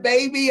Burlington,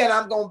 baby, and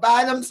I'm going to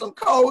buy them some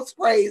coats.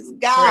 Praise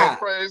God.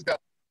 Praise God.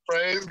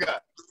 Praise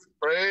God.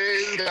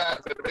 Praise God.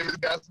 The baby's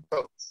got some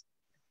coats.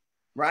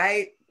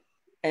 Right?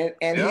 And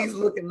he's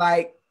looking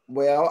like,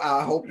 well,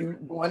 I hope you're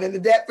going into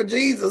debt for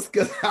Jesus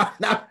because I'm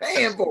not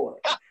paying for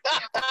it.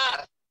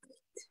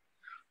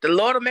 The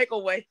Lord will make a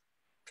way.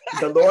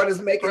 The Lord is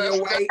making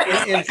a way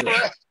in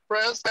interest.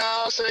 Press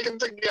down, shaking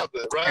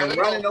together, right? And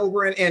running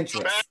over in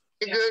interest.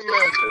 Good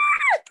measure.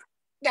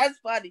 That's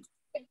funny.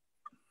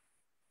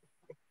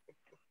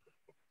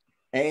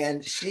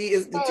 And she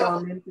is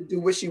determined to do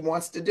what she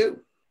wants to do.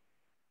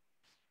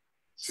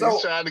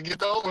 She's trying to get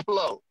the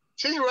overflow.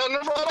 She's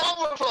running for the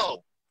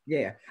overflow.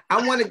 Yeah,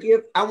 I want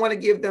to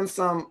give them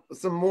some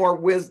more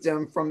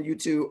wisdom from you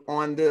two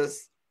on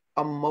this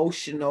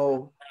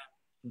emotional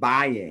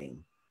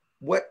buying.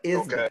 What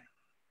is that?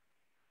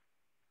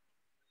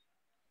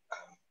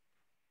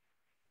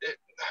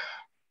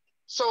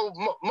 So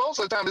most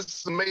of the time,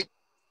 it's to make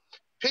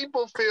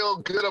people feel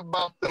good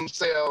about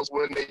themselves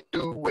when they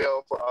do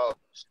well for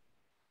others.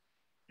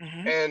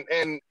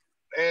 Mm-hmm.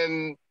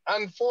 And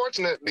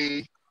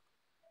unfortunately,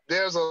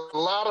 there's a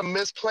lot of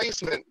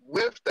misplacement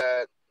with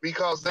that.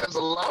 Because there's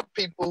a lot of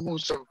people who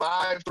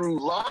survive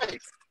through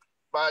life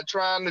by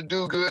trying to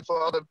do good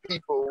for other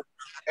people,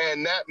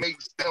 and that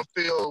makes them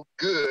feel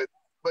good,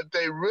 but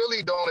they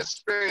really don't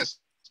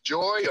experience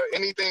joy or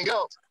anything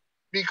else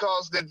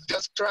because they're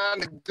just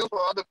trying to do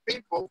for other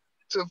people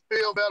to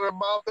feel better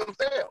about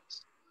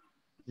themselves.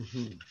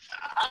 Mm-hmm.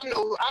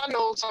 I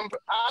know some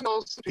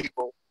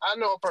people. I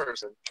know a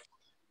person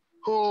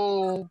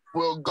who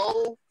will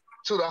go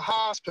to the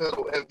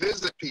hospital and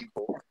visit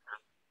people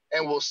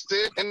and will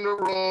sit in the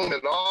room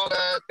and all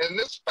that, and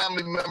this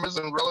family members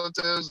and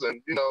relatives and,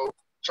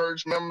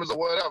 church members or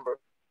whatever.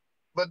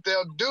 but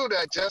they'll do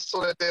that just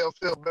so that they'll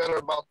feel better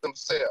about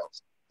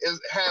themselves. It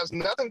has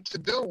nothing to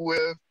do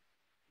with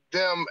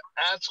them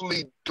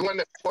actually doing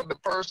it for the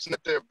person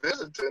that they're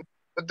visiting,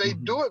 but they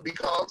do it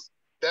because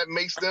that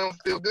makes them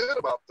feel good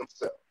about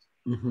themselves.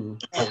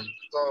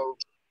 So,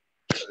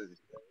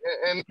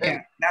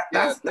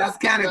 that's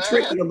kind of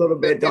tricky a little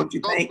bit, don't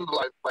you think?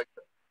 Like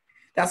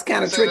that's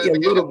kind of tricky a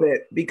little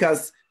bit,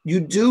 because you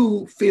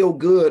do feel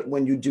good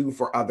when you do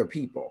for other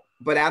people,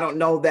 but I don't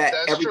know that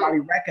everybody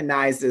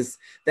recognizes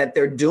that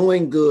they're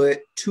doing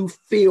good to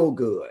feel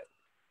good.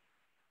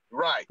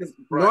 Right.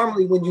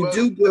 Normally when you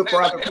do good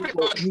for other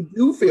people, you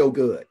do feel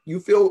good. You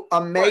feel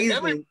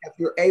amazing if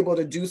you're able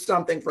to do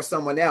something for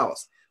someone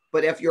else.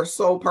 But if your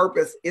sole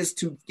purpose is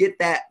to get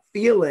that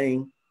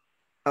feeling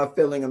of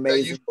feeling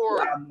amazing,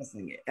 I'm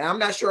missing it. And I'm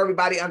not sure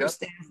everybody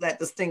understands that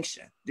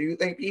distinction. Do you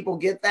think people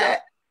get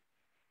that?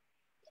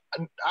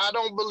 I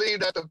don't believe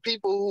that the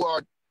people who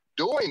are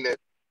doing it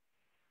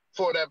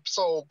for that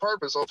sole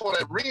purpose or for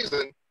that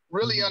reason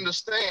really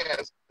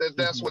understands that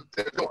that's what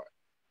they're doing.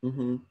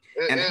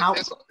 And how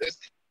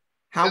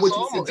would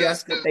you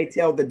suggest that they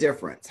tell the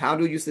difference? How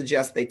do you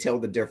suggest they tell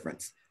the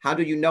difference? How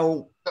do you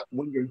know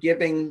when you're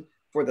giving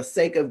for the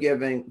sake of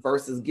giving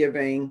versus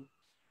giving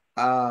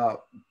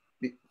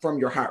from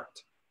your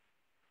heart?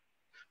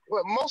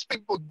 Well, most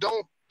people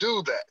don't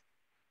do that.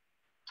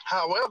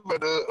 However,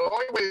 the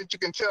only way that you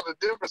can tell the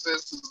difference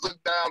is to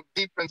look down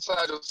deep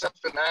inside yourself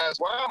and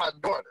ask, why am I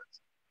doing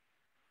this?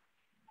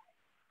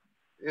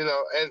 You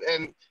know,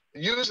 and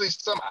usually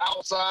some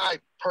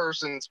outside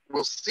persons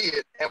will see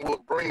it and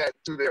will bring that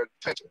to their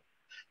attention.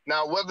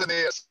 Now, whether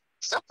they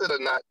accept it or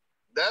not,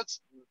 that's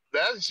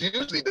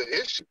usually the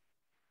issue.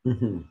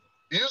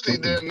 Usually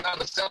they're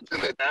not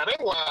accepting it. That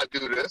ain't why I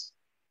do this.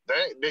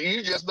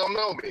 You just don't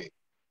know me.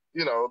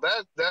 You know,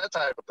 that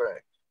type of thing.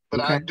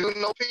 But I do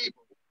know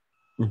people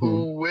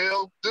who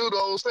will do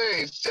those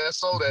things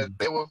just so that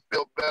they will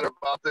feel better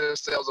about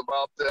themselves,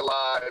 about their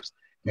lives.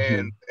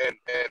 And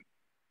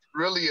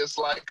really it's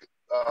like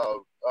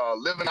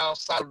living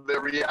outside of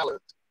their reality.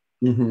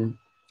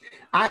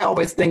 I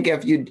always think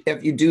if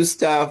you do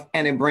stuff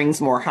and it brings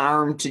more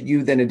harm to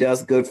you than it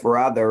does good for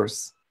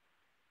others,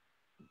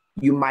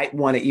 you might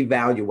want to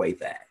evaluate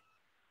that.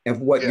 If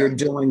what you're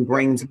doing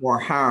brings more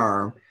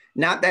harm,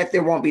 not that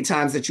there won't be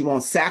times that you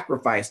won't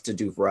sacrifice to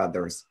do for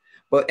others,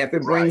 but if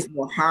it brings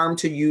more harm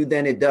to you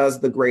than it does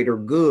the greater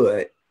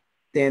good,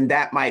 then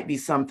that might be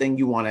something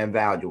you want to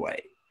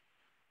evaluate.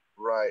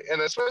 Right.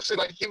 And especially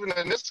like even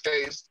in this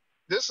case,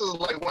 this is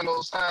like one of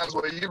those times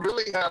where you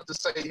really have to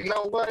say, you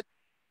know what?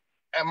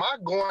 Am I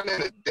going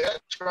into debt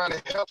trying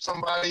to help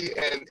somebody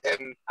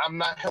and I'm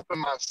not helping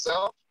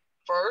myself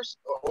first?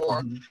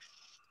 Or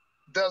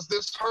does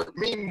this hurt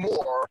me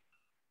more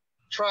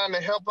trying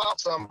to help out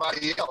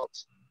somebody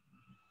else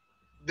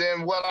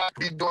than what I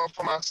could be doing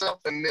for myself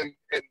and doing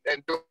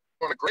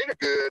a greater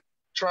good,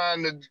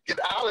 trying to get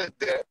out of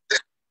debt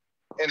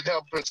and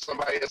helping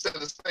somebody instead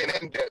of staying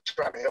in debt,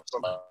 trying to help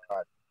somebody.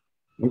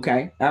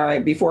 Okay. All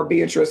right. Before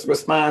Beatrice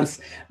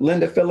responds,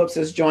 Linda Phillips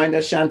has joined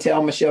us.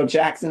 Chantel Michelle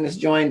Jackson has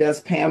joined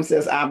us. Pam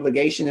says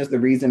obligation is the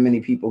reason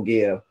many people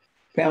give.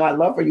 Pam, I'd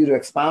love for you to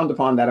expound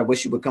upon that. I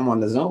wish you would come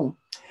on the Zoom.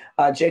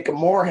 Jacob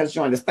Moore has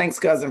joined us. Thanks,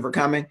 cousin, for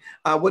coming.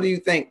 What do you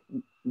think,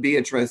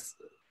 Beatrice?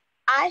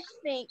 I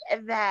think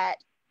that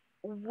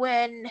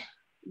when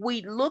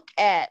we look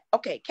at,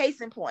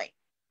 case in point,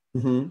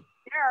 there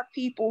are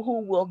people who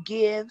will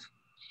give,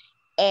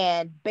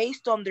 and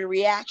based on the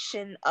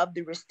reaction of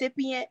the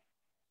recipient,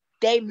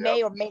 they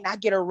may or may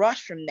not get a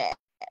rush from that.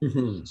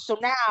 So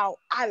now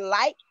I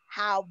like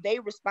how they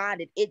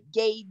responded. It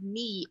gave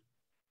me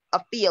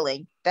a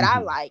feeling that I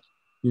like.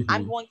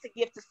 I'm going to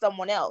give to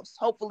someone else,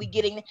 hopefully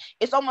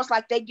it's almost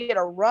like they get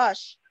a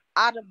rush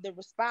out of the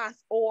response,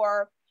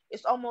 or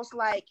it's almost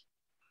like,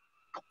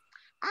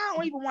 I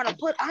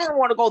don't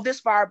want to go this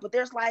far, but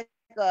there's like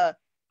I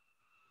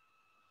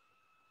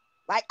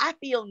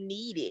feel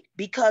needed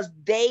because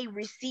they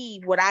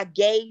received what I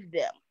gave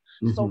them.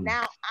 So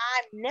now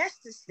I'm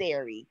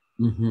necessary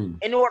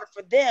in order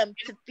for them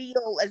to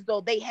feel as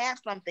though they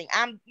have something.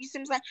 You see what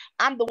I'm saying?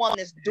 I'm the one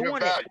that's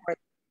doing it for them.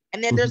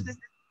 And then there's this,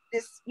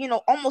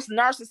 almost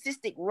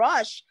narcissistic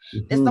rush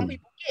that some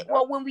people get.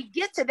 Well, when we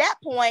get to that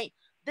point,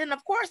 then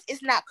of course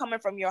it's not coming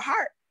from your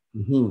heart.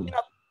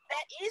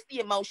 That is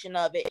the emotion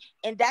of it.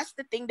 And that's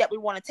the thing that we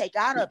want to take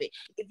out of it.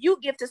 If you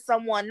give to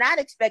someone not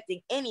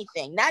expecting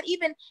anything, not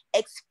even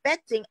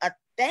expecting a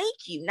thank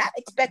you, not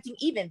expecting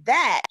even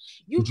that,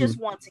 you just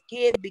want to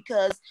give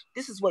because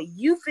this is what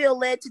you feel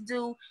led to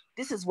do.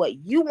 This is what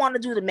you want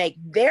to do to make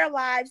their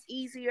lives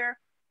easier.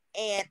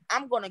 And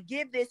I'm going to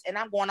give this and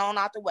I'm going on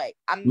out the way.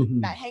 I'm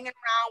not hanging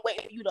around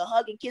waiting for you to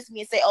hug and kiss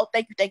me and say, oh,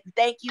 thank you, thank you,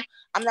 thank you.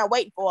 I'm not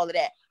waiting for all of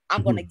that.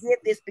 I'm going to give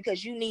this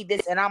because you need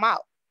this and I'm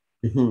out.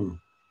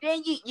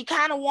 Then you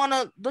kind of want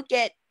to look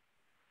at,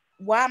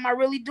 why am I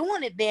really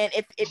doing it then?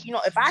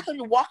 If I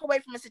can walk away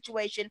from a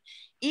situation,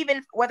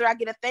 even whether I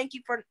get a thank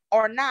you for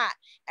or not,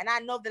 and I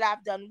know that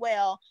I've done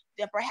well,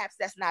 then perhaps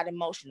that's not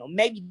emotional.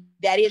 Maybe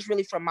that is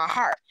really from my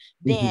heart.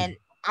 Then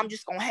I'm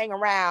just going to hang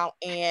around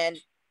and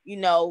you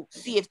know,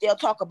 see if they'll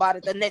talk about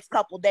it the next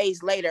couple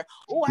days later.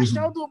 Oh, I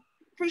sure do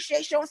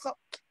appreciate showing so.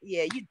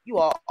 Yeah, you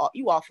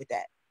off with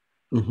that.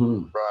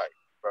 Right.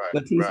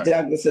 Letice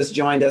Douglas has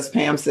joined us.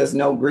 Pam says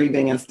no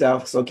grieving and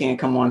stuff, so can't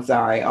come on.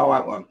 Sorry. Oh,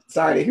 I'm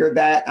sorry to hear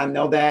that. I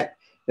know that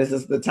this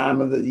is the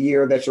time of the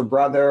year that your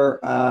brother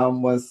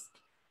was.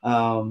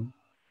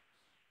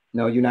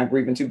 No, you're not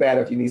grieving too bad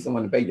if you need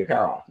someone to pay your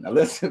car off. Now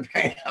listen,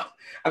 Pam,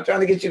 I'm trying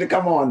to get you to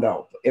come on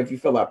though, if you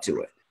feel up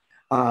to it.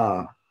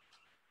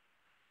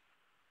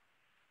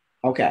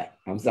 Okay,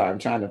 I'm sorry. I'm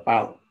trying to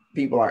follow.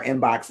 People are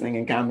inboxing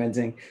and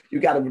commenting. You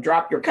got to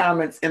drop your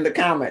comments in the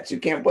comments. You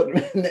can't put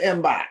them in the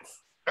inbox.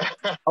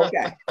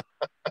 Okay.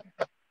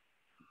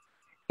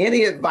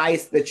 Any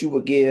advice that you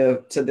would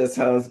give to this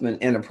husband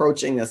in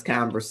approaching this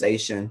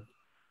conversation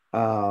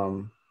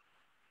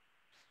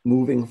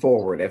moving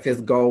forward? If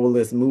his goal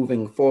is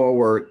moving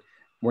forward,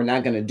 we're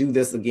not going to do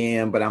this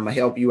again, but I'm going to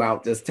help you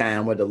out this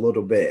time with a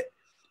little bit.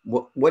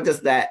 What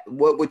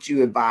would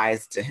you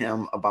advise to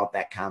him about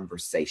that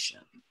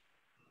conversation?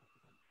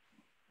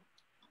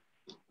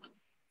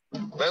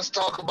 Let's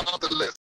talk about the list.